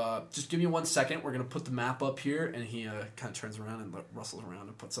just give me 1 second. We're gonna put the map up here, and he kind of turns around and rustles around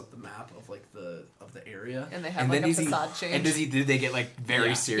and puts up the map of the area. And they have and then a facade change. and did they get very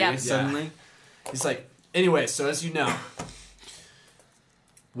Yeah. serious Yeah. suddenly? He's like, anyway, so as you know,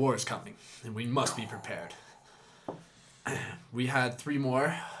 war is coming, and we must be prepared. We had 3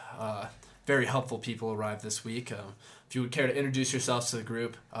 more very helpful people arrive this week. If you would care to introduce yourselves to the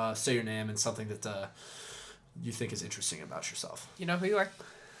group, say your name and something that you think is interesting about yourself. You know who you are.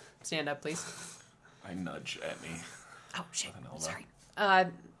 Stand up, please. I nudge Etney. Oh shit! With an elbow. Sorry.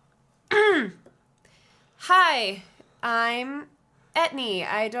 Hi, I'm Etney.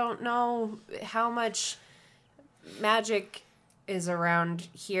 I don't know how much magic is around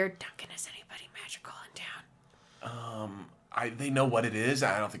here. Duncan, is anybody magical in town? They know what it is.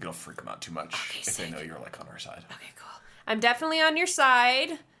 I don't think it'll freak them out too much Okay, if they sick. know you're on our side. Okay, cool. I'm definitely on your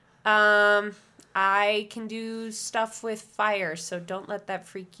side. I can do stuff with fire, so don't let that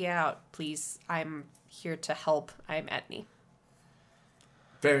freak you out, please. I'm here to help. I'm Etni.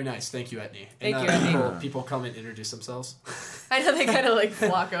 Very nice. Thank you, Etni. Thank you, Etni. People come and introduce themselves. I know they kind of like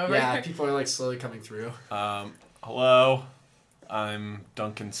flock over. Yeah, people are like slowly coming through. Hello, I'm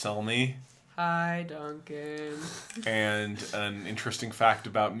Duncan Selmy. Hi, Duncan. And an interesting fact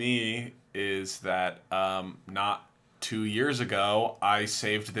about me is that not 2 years ago, I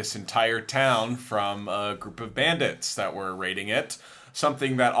saved this entire town from a group of bandits that were raiding it.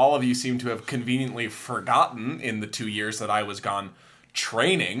 Something that all of you seem to have conveniently forgotten in the 2 years that I was gone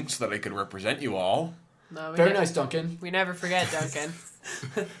training so that I could represent you all. No, Very nice, Duncan. We never forget, Duncan.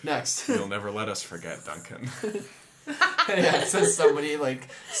 Next. You'll never let us forget, Duncan. Yeah, it says somebody like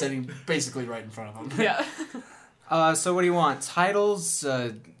sitting basically right in front of them. Yeah. So what do you want? Titles,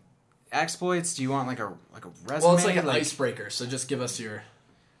 exploits? Do you want like a resume? Well, it's like an icebreaker, so just give us your...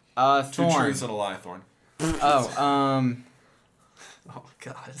 Two Thorn. truths and a lie, Thorn. Oh, Oh,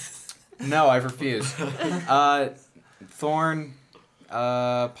 God. no, I refuse. Thorn,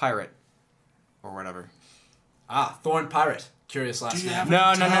 pirate, or whatever. Thorn Pirate. Curious last name.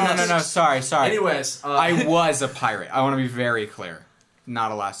 No. Sorry. Anyways. I was a pirate. I want to be very clear.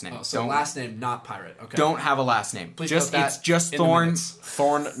 Not a last name. So last name, not Pirate. Okay. Don't have a last name. Please Just note that it's just in the Thorn. minutes.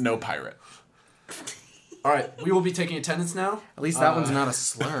 Thorn, no pirate. All right, we will be taking attendance now. At least that one's not a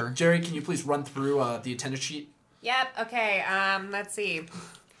slur. Jerry, can you please run through the attendance sheet? Yep. Okay. Let's see.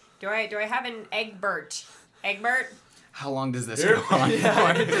 Do I have an Egbert? Egbert? How long does this go on?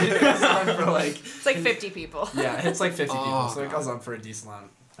 It's on for like... It's like 50 people. Yeah, it's like 50 people, so it goes on for a decent amount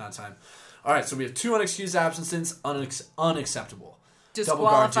of time. All right, so we have 2 unexcused absences, unacceptable. Double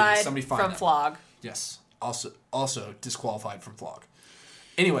guard duty, Disqualified somebody find from them. flog. Yes, also disqualified from flog.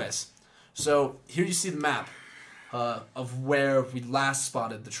 Anyways, so here you see the map of where we last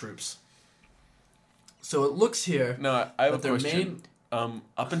spotted the troops. So it looks here... No, I have a But their question.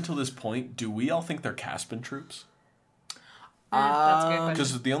 Up until this point, do we all think they're Caspian troops? That's a good question.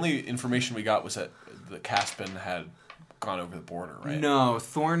 Because the only information we got was that the Caspian had gone over the border, right? No,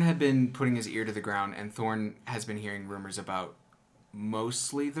 Thorn had been putting his ear to the ground, and Thorn has been hearing rumors about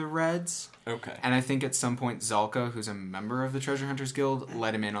mostly the Reds. Okay. And I think at some point Zalka, who's a member of the Treasure Hunters Guild,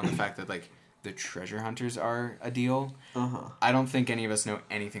 let him in on the fact that like the Treasure Hunters are a deal. I don't think any of us know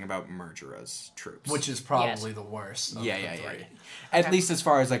anything about Murgera's troops. Which is probably the worst of yeah. the three. At least as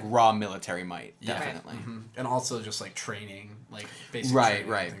far as like raw military might, definitely. And also just like training, like basic Right, training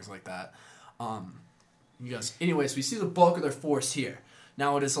right. and things like that. You guys, anyways, we see the bulk of their force here.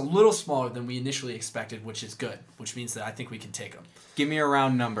 Now it is a little smaller than we initially expected, which is good, which means that I think we can take them. Give me a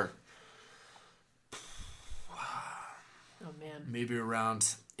round number. Oh, man. Maybe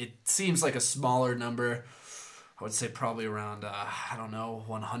around, it seems like a smaller number. I would say probably around,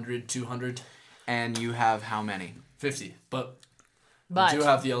 100, 200, And you have how many? 50. But we But do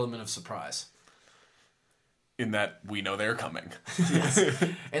have the element of surprise. In that we know they're coming.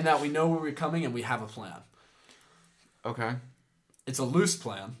 And that we know where we're coming and we have a plan. Okay. It's a loose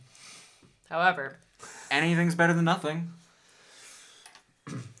plan. however, Anything's better than nothing.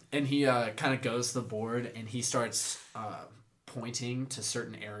 And he kind of goes to the board and he starts pointing to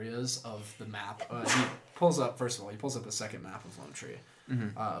certain areas of the map. He pulls up a second map of Lone Tree,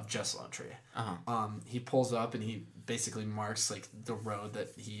 of just Lone Tree. He pulls up and he basically marks like the road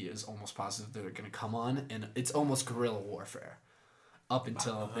that he is almost positive they're going to come on, and it's almost guerrilla warfare up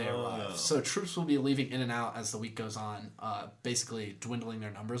until they arrive. So troops will be leaving in and out as the week goes on, basically dwindling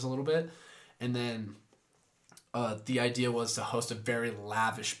their numbers a little bit, and then. The idea was to host a very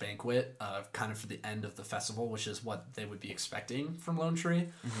lavish banquet, kind of for the end of the festival, which is what they would be expecting from Lone Tree,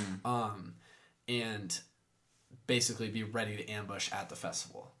 and basically be ready to ambush at the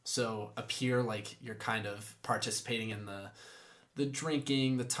festival. So appear like you're kind of participating in the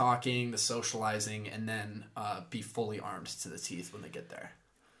drinking, the talking, the socializing, and then be fully armed to the teeth when they get there.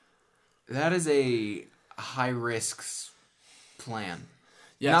 That is a high risk plan.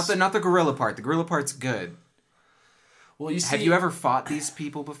 Yes. Not the gorilla part. The gorilla part's good. Well, you see, Have you ever fought these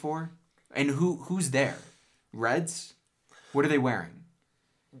people before? And who's there? Reds? What are they wearing?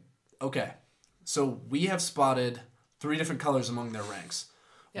 Okay, so we have spotted 3 different colors among their ranks.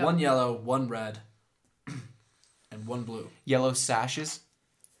 Yep. 1 yellow, 1 red, and 1 blue. Yellow sashes?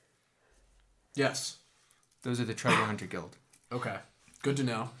 Yes. Those are the Treasure Hunter Guild. Okay. Good to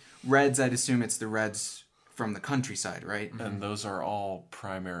know. Reds, I'd assume it's the Reds from the countryside, right? And those are all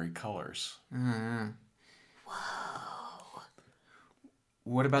primary colors.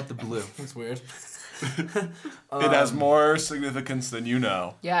 What about the blue? That's weird. It has more significance than you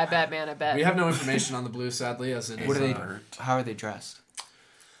know. yeah, I bet, man, I bet. We have no information on the blue, sadly, as it is. What are they? How are they dressed?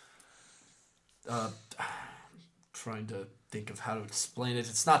 Trying to think of how to explain it.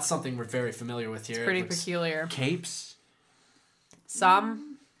 It's not something we're very familiar with here. It's pretty It looks- peculiar. Capes?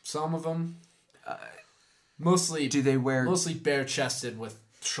 Some. Some of them. Mostly Do they wear... mostly bare-chested with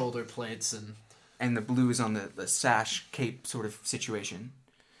shoulder plates and... And the blue is on the sash cape sort of situation.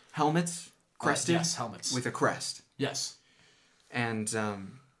 Helmets? Crested? yes, helmets. With a crest. Yes. And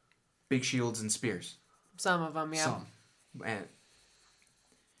big shields and spears. Some of them, yeah. Some. And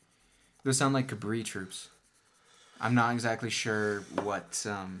those sound like Cabri troops. I'm not exactly sure what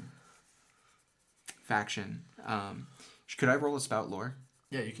faction. Could I roll a spout lore?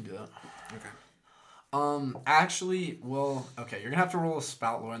 Yeah, you can do that. Okay. Actually, well, okay, you're gonna have to roll a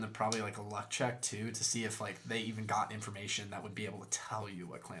spout lore and then probably like a luck check too to see if like they even got information that would be able to tell you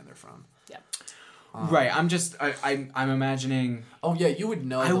what clan they're from. Yeah. Right. I'm imagining. Oh yeah, you would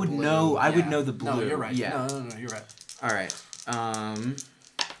know. I the would blue. know. I would Yeah. know the blue. No, you're right. Yeah. No, you're right. All right.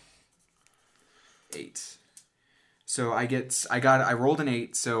 8. So I rolled an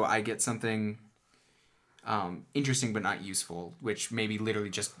 8, so I get something interesting but not useful, which maybe literally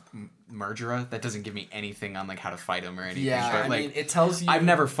just Murgera. That doesn't give me anything on like how to fight him or anything. Yeah, but, I like, mean, it tells you. I've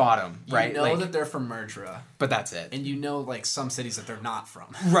never fought him, right? You know like, that they're from Murgera, but that's it. and you know like some cities that they're not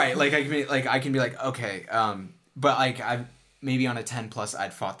from. Right, like I can be like okay, but like I maybe on a 10+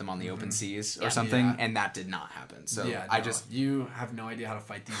 I'd fought them on the open seas or something, Yeah. and that did not happen. So Yeah, I no, just you have no idea how to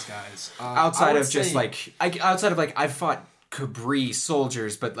fight these guys. outside I would of just say- like outside of like I've fought Cabri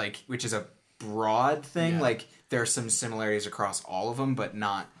soldiers, but like which is a broad thing. Yeah. Like there are some similarities across all of them, but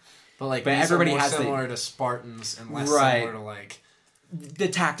not but but these everybody are more has the- similar to Spartans and less Right. similar to like. the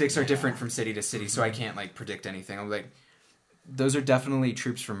tactics are different from city to city, so I can't like predict anything. I'm like, those are definitely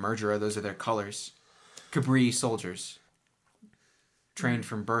troops from Murgera. Those are their colors. Cabri soldiers, trained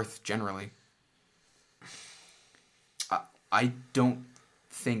from birth generally. I don't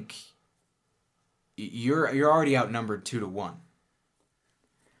think you're already outnumbered 2-1.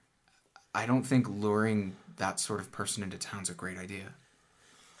 I don't think luring that sort of person into town's a great idea.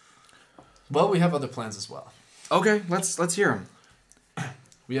 Well, we have other plans as well. Okay, let's hear them.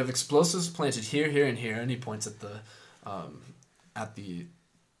 We have explosives planted here, here, and here, and he points at the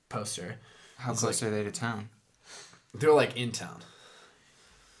poster. How It's close like- are they to town? They're like in town,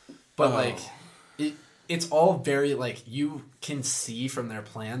 but like it's all very like you can see from their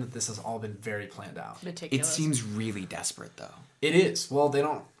plan that this has all been very planned out. Meticulous. It seems really desperate, though. It is. Well, they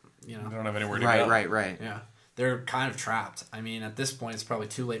don't. They don't have anywhere to Right, go. right. Yeah, they're kind of trapped. I mean, at this point, it's probably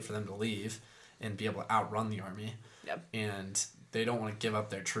too late for them to leave and be able to outrun the army. Yep. And they don't want to give up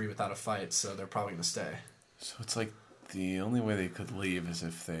their tree without a fight, so they're probably going to stay. So it's like the only way they could leave is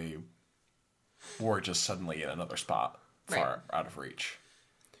if they were just suddenly in another spot far out of reach.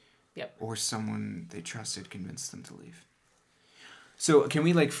 Yep. Or someone they trusted convinced them to leave. So can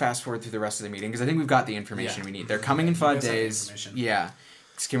we like fast forward through the rest of the meeting? Because I think we've got the information Yeah. we need. They're coming in You 5 guys have the days. information. Yeah.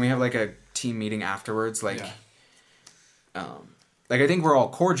 So can we have like a team meeting afterwards? Like, Yeah. like I think we're all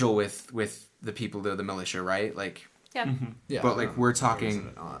cordial with the people, the militia, right? Like, Yeah. Yeah, but like we're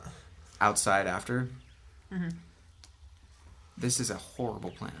talking Or not. outside after. This is a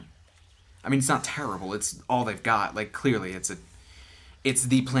horrible plan. I mean, it's not terrible. It's all they've got. Like, clearly, it's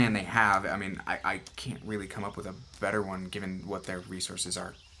the plan they have. I mean, I can't really come up with a better one given what their resources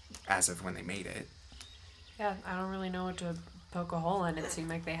are as of when they made it. Yeah, I don't really know what to poke a hole in. It seemed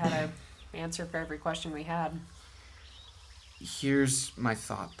like they had a answer for every question we had. Here's my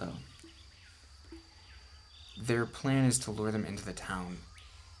thought, though. Their plan is to lure them into the town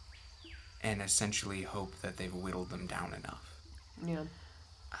and essentially hope that they've whittled them down enough. Yeah.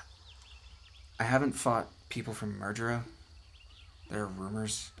 I haven't fought people from Murgera. There are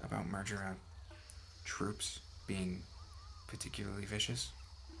rumors about Murgera troops being particularly vicious.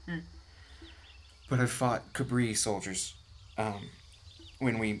 But I've fought Cabri soldiers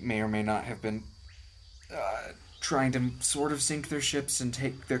when we may or may not have been trying to sort of sink their ships and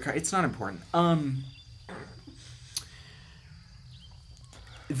take their... It's not important.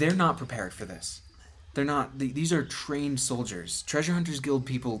 They're not prepared for this. They're not... These are trained soldiers. Treasure Hunters Guild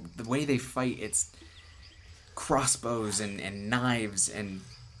people, the way they fight, it's crossbows and knives and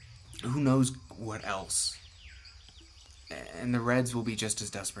who knows what else. And the Reds will be just as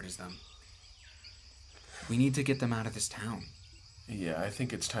desperate as them. We need to get them out of this town. Yeah, I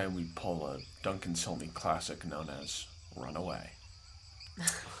think it's time we pull a Duncan Solney classic known as Runaway.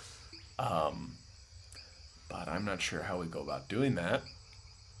 But I'm not sure how we go about doing that.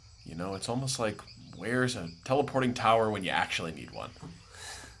 You know, it's almost like, where's a teleporting tower when you actually need one?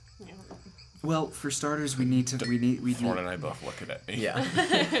 Well, for starters, we need... Thorne and I both look at me. Yeah.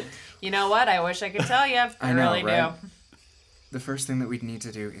 You know what? I wish I could tell you. I know, really right? do. The first thing that we'd need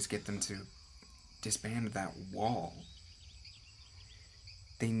to do is get them to disband that wall.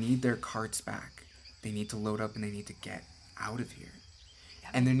 They need their carts back. They need to load up and they need to get out of here.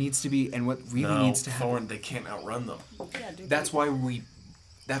 And there needs to be, and what really needs to happen. Thorn, they can't outrun them. Yeah, dude. That's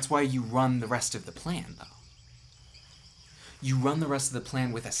why you run the rest of the plan, though. You run the rest of the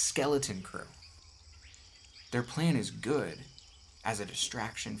plan with a skeleton crew. Their plan is good as a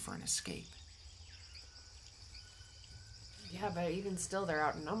distraction for an escape. Yeah, but even still, they're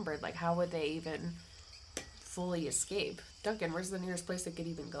outnumbered. Like, how would they even fully escape? Duncan, where's the nearest place they could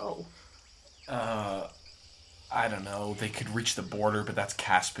even go? I don't know. They could reach the border, but that's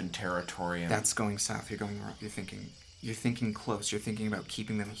Caspian territory. And That's going south. You're going wrong. You're thinking close. You're thinking about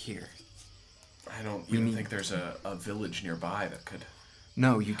keeping them here. I don't even think there's a village nearby that could...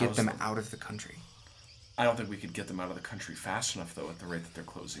 No, you get How's them them? out of the country. I don't think we could get them out of the country fast enough, though, at the rate that they're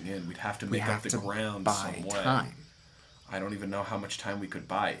closing in. We'd have to We make have up the to ground buy some way. time. I don't even know how much time we could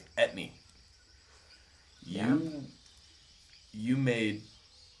buy. Etne, you made,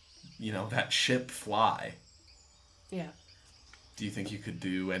 that ship fly. Yeah. Do you think you could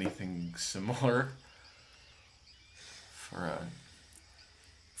do anything similar for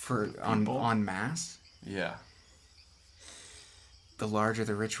En masse? Yeah. The larger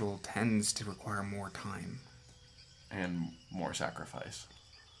the ritual tends to require more time. And more sacrifice.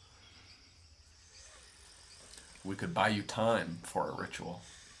 We could buy you time for a ritual.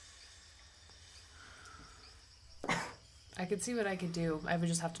 I could see what I could do. I would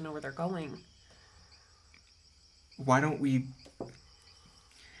just have to know where they're going. Why don't we...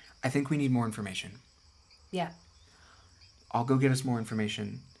 I think we need more information. Yeah. I'll go get us more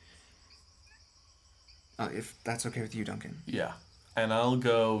information. If that's okay with you, Duncan. Yeah. And I'll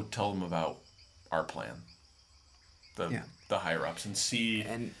go tell them about our plan. The higher-ups and see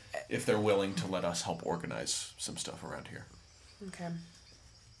if they're willing to let us help organize some stuff around here. Okay.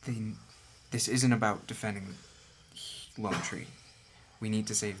 This isn't about defending Lone Tree. We need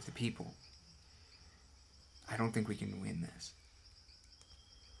to save the people. I don't think we can win this.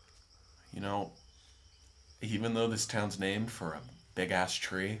 Even though this town's named for a big-ass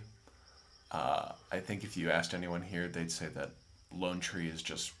tree, I think if you asked anyone here, they'd say that Lone Tree is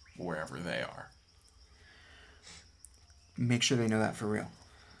just wherever they are. Make sure they know that for real.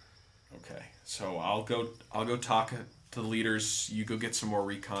 Okay, so I'll go talk to the leaders. You go get some more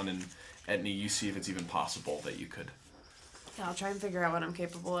recon, and Etne, you see if it's even possible that you could. Yeah, I'll try and figure out what I'm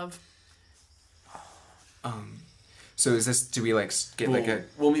capable of. So is this? Do we get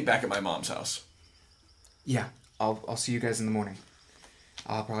We'll meet back at my mom's house. Yeah, I'll see you guys in the morning.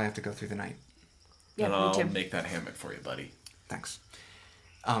 I'll probably have to go through the night. Yeah, and me I'll too. make that hammock for you, buddy. Thanks.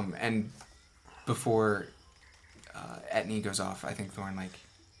 And before Etne goes off, I think Thorn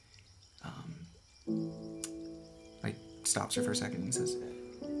stops her for a second and says,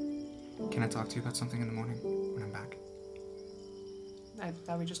 "Can I talk to you about something in the morning when I'm back?" I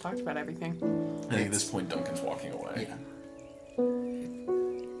thought we just talked about everything. I think at this point Duncan's walking away. Yeah.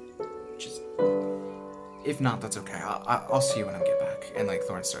 Just, if not, that's okay. I'll see you when I get back. And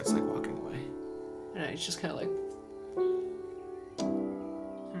Thorn starts walking away. And he's just kind of like,